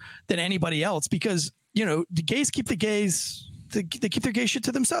culture than anybody else, because, the gays keep the gays, they keep their gay shit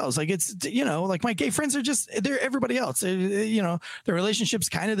to themselves. Like, it's, like, my gay friends are they're everybody else. Their relationship's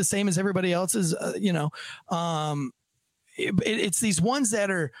kind of the same as everybody else's, it's these ones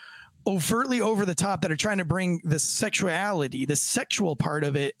that are overtly over the top that are trying to bring the sexuality, the sexual part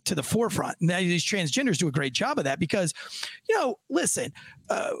of it to the forefront. And these transgenders do a great job of that because, listen,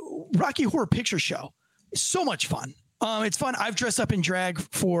 Rocky Horror Picture Show is so much fun. It's fun. I've dressed up in drag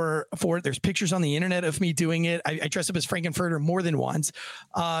for there's pictures on the internet of me doing it. I dress up as Frankenfurter more than once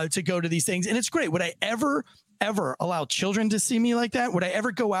to go to these things. And it's great. Would I ever allow children to see me like that? Would I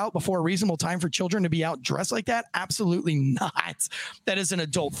ever go out before a reasonable time for children to be out dressed like that? Absolutely not. That is an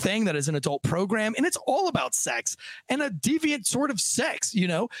adult thing. That is an adult program. And it's all about sex and a deviant sort of sex,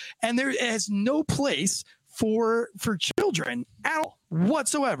 and there is no place for children at all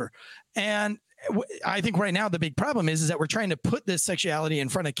whatsoever. And I think right now the big problem is that we're trying to put this sexuality in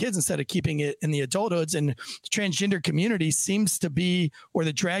front of kids instead of keeping it in the adulthoods. And the transgender community seems to be, or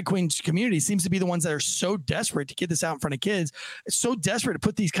the drag queen community seems to be the ones that are so desperate to get this out in front of kids. It's so desperate to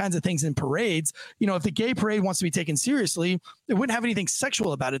put these kinds of things in parades. If the gay parade wants to be taken seriously, they wouldn't have anything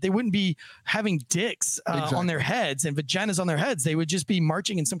sexual about it. They wouldn't be having dicks on their heads and vaginas on their heads. They would just be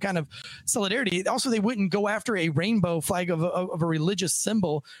marching in some kind of solidarity. Also, they wouldn't go after a rainbow flag of a religious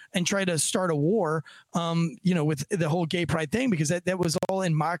symbol and try to start a war, with the whole gay pride thing, because that was all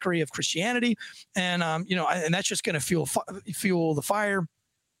in mockery of Christianity. And, and that's just going to fuel the fire.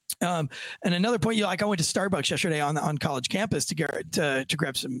 And another point, I went to Starbucks yesterday on college campus to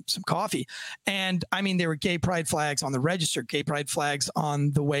grab some coffee. And I mean, there were gay pride flags on the register, gay pride flags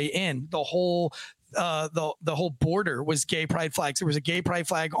on the way in. The whole border was gay pride flags. There was a gay pride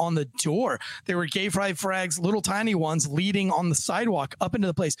flag on the door. There were gay pride flags, little tiny ones, leading on the sidewalk up into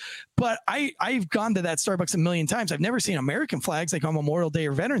the place. But I've gone to that Starbucks a million times. I've never seen American flags like on Memorial Day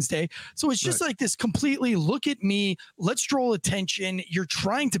or Veterans Day. So it's just like this completely look at me, let's draw attention. You're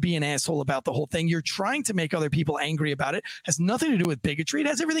trying to be an asshole about the whole thing. You're trying to make other people angry about it. Has nothing to do with bigotry. It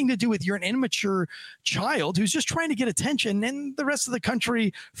has everything to do with you're an immature child who's just trying to get attention. And the rest of the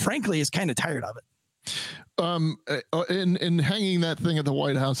country, frankly, is kind of tired of it. And hanging that thing at the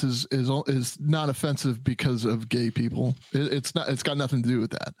White House is not offensive because of gay people. It's not. It's got nothing to do with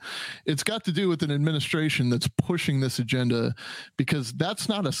that. It's got to do with an administration that's pushing this agenda, because that's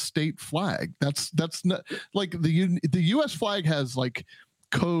not a state flag. That's not like the U.S. flag has like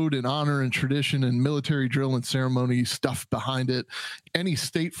code and honor and tradition and military drill and ceremony stuff behind it. Any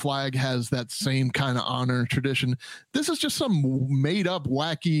state flag has that same kind of honor and tradition. This is just some made up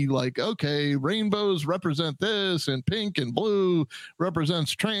wacky, like, okay, rainbows represent this and pink and blue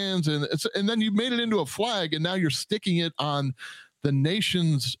represents trans. And then you made it into a flag, and now you're sticking it on the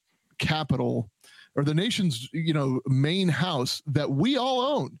nation's capital or the nation's, main house that we all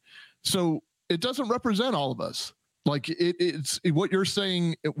own. So it doesn't represent all of us. Like it's what you're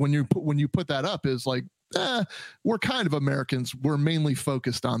saying when you put that up is like, we're kind of Americans. We're mainly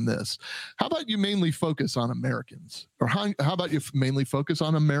focused on this. How about you mainly focus on Americans? Or how about you mainly focus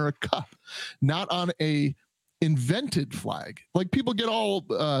on America, not on a invented flag? Like people get all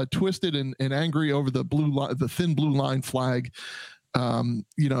twisted and angry over the thin blue line flag.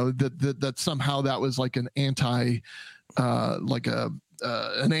 That somehow that was like an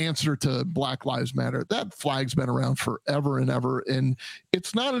an answer to Black Lives Matter. That flag's been around forever and ever, and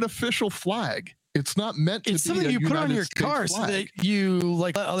it's not an official flag. It's not meant to be. It's something you put on your car so that you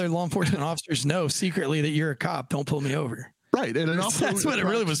let other law enforcement officers know secretly that you're a cop. Don't pull me over. Right. And that's what it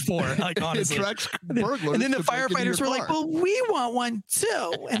really was for. Like, honestly. It tracks burglars. And then the firefighters were like, well, we want one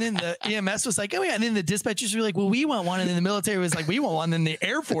too. And then the EMS was like, oh yeah. And then the dispatchers were like, well, we want one. And then the military was like, we want one. And then the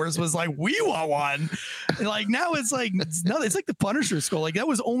Air Force was like, we want one. And like now it's like, it's like the Punisher skull. Like that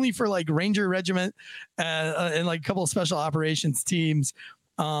was only for like Ranger Regiment and like a couple of special operations teams.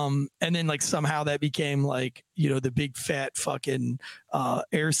 And then like somehow that became like, the big fat fucking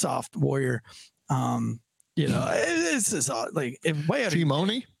airsoft warrior. It's just like way out of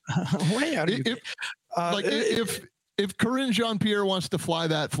Timoni. Way out of if Corinne Jean-Pierre wants to fly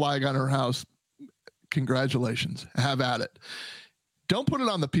that flag on her house, congratulations, have at it. Don't put it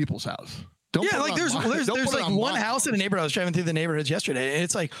on the people's house. There's like one house in a neighborhood. I was driving through the neighborhoods yesterday, and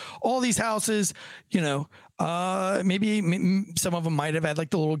it's like all these houses, maybe some of them might have had like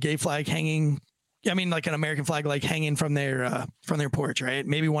the little gay flag hanging. I mean, like an American flag, like hanging from their porch, right?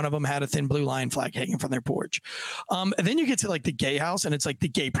 Maybe one of them had a thin blue line flag hanging from their porch. And then you get to like the gay house, and it's like the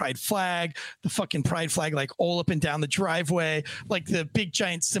gay pride flag, the fucking pride flag, like all up and down the driveway, like the big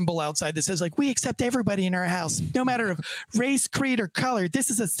giant symbol outside that says like, we accept everybody in our house, no matter of race, creed, or color.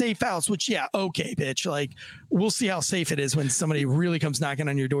 This is a safe house, which, yeah, okay, bitch. Like, we'll see how safe it is when somebody really comes knocking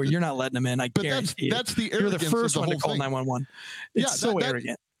on your door. You're not letting them in. I guarantee that's the You're the first one to call 911. It's so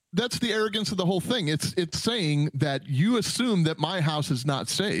arrogant. That's the arrogance of the whole thing. It's saying that you assume that my house is not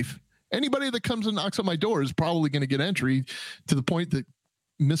safe. Anybody that comes and knocks on my door is probably going to get entry, to the point that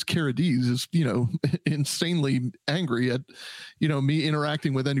Miss Caradiz is, insanely angry at, me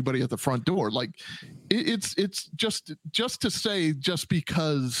interacting with anybody at the front door. Like it's just to say, just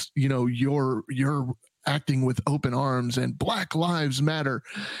because, you're acting with open arms and Black Lives Matter,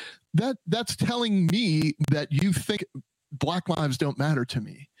 that's telling me that you think Black lives don't matter to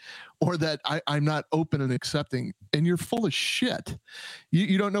me, or that I'm not open and accepting, and you're full of shit.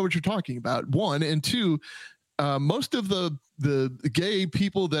 You don't know what you're talking about, one. And two, most of the gay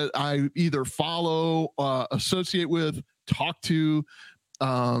people that I either follow, associate with, talk to,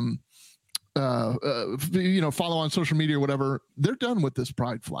 follow on social media or whatever, they're done with this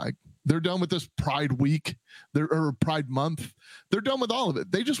pride flag. They're done with this Pride Week, or Pride Month. They're done with all of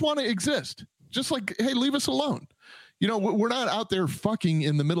it. They just want to exist. Just like, hey, leave us alone. We're not out there fucking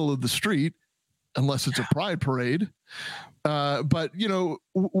in the middle of the street unless it's a pride parade. But,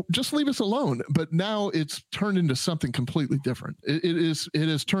 just leave us alone. But now it's turned into something completely different. It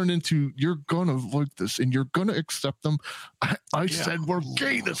has turned into, you're going to look this and you're going to accept them. I said we're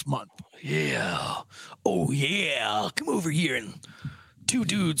gay this month. Yeah. Oh, yeah. Come over here and two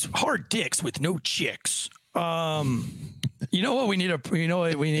dudes, hard dicks with no chicks. You know what we need we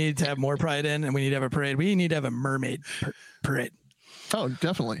need to have more pride in, and we need to have a parade. We need to have a mermaid parade. Oh,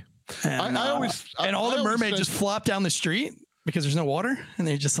 definitely. And all the mermaids just flop down the street because there's no water, and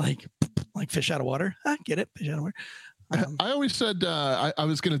they're just like fish out of water. Get it? Fish out of water. I always said I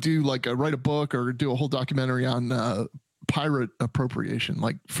was going to do write a book or do a whole documentary on pirate appropriation,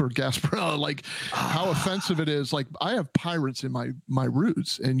 like for Gasparilla, like how offensive it is. Like, I have pirates in my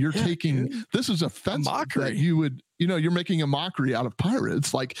roots, and you're taking this is offensive that you would, you're making a mockery out of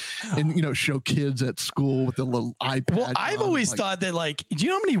pirates, and show kids at school with the little iPad. Well, I've always thought that, like, do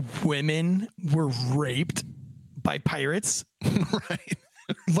you know how many women were raped by pirates? Right.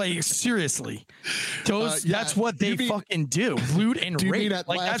 Like, seriously, that's what they fucking do. Loot and rape.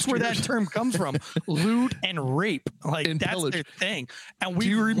 Like, that's where that term comes from. Loot and rape. Like, and that's pillage. Their thing. And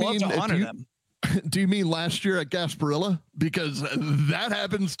we love to honor them. Do you mean last year at Gasparilla? Because that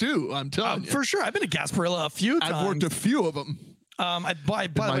happens too. I'm telling you. For sure. I've been to Gasparilla a few times. I've worked a few of them. By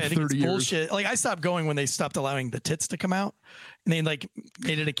the way, I think it's bullshit. Like I stopped going when they stopped allowing the tits to come out, and they like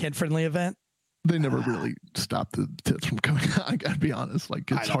made it a kid-friendly event. They never really stopped the tits from coming out. I gotta be honest.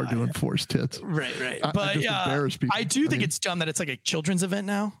 Like it's hard to enforce tits. Right. But embarrass people. I do think it's dumb that it's like a children's event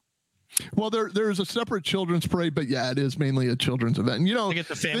now. Well, there's a separate children's parade, but yeah, it is mainly a children's event. And, you know, the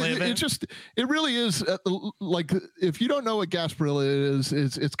family event. It really is like, if you don't know what Gasparilla is,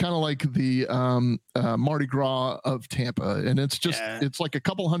 it's kind of like the Mardi Gras of Tampa, and it's just it's like a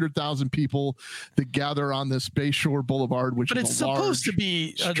couple 100,000 people that gather on this Bayshore Boulevard, which is supposed to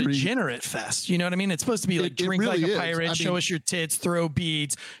be a degenerate fest. You know what I mean? It's supposed to be like drink really like a pirate, show us your tits, throw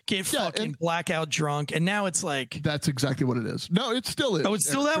beads, get fucking blackout drunk, and now it's like that's exactly what it is. No, it still is. Oh, it's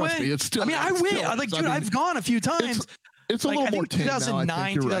still that way. Still, I mean, I win. I've gone a few times. It's a little more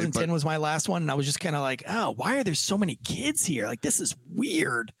 2009, 2010 was my last one, and I was just kind of like, oh, why are there so many kids here? Like, this is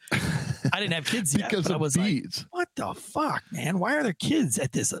weird. I didn't have kids yet, because but I was beads. Like, what the fuck, man? Why are there kids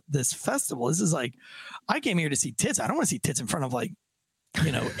at this festival? This is like, I came here to see tits. I don't want to see tits in front of like,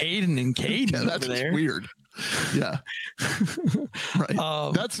 you know, Aiden and Caden. Yeah, that's over there. Weird. Yeah.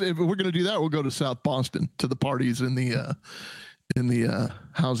 Right. That's if we're gonna do that, we'll go to South Boston to the parties in the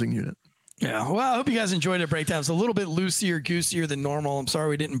housing unit. Yeah, well, I hope you guys enjoyed our breakdown. It's a little bit loosier-goosier than normal. I'm sorry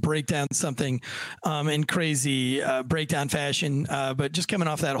we didn't break down something in crazy breakdown fashion, but just coming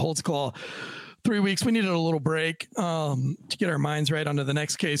off that Holtzclaw 3 weeks, we needed a little break to get our minds right onto the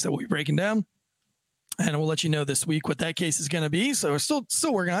next case that we'll be breaking down. And we'll let you know this week what that case is going to be. So we're still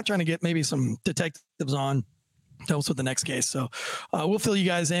working on trying to get maybe some detectives on. Tell us what the next case. So we'll fill you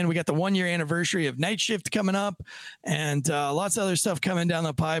guys in. We got the 1-year anniversary of Night Shift coming up, and lots of other stuff coming down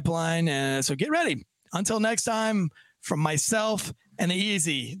the pipeline. And so get ready. Until next time, from myself and the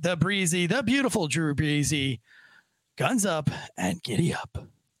easy, the breezy, the beautiful Drew Breezy, guns up and giddy up.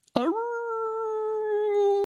 All right.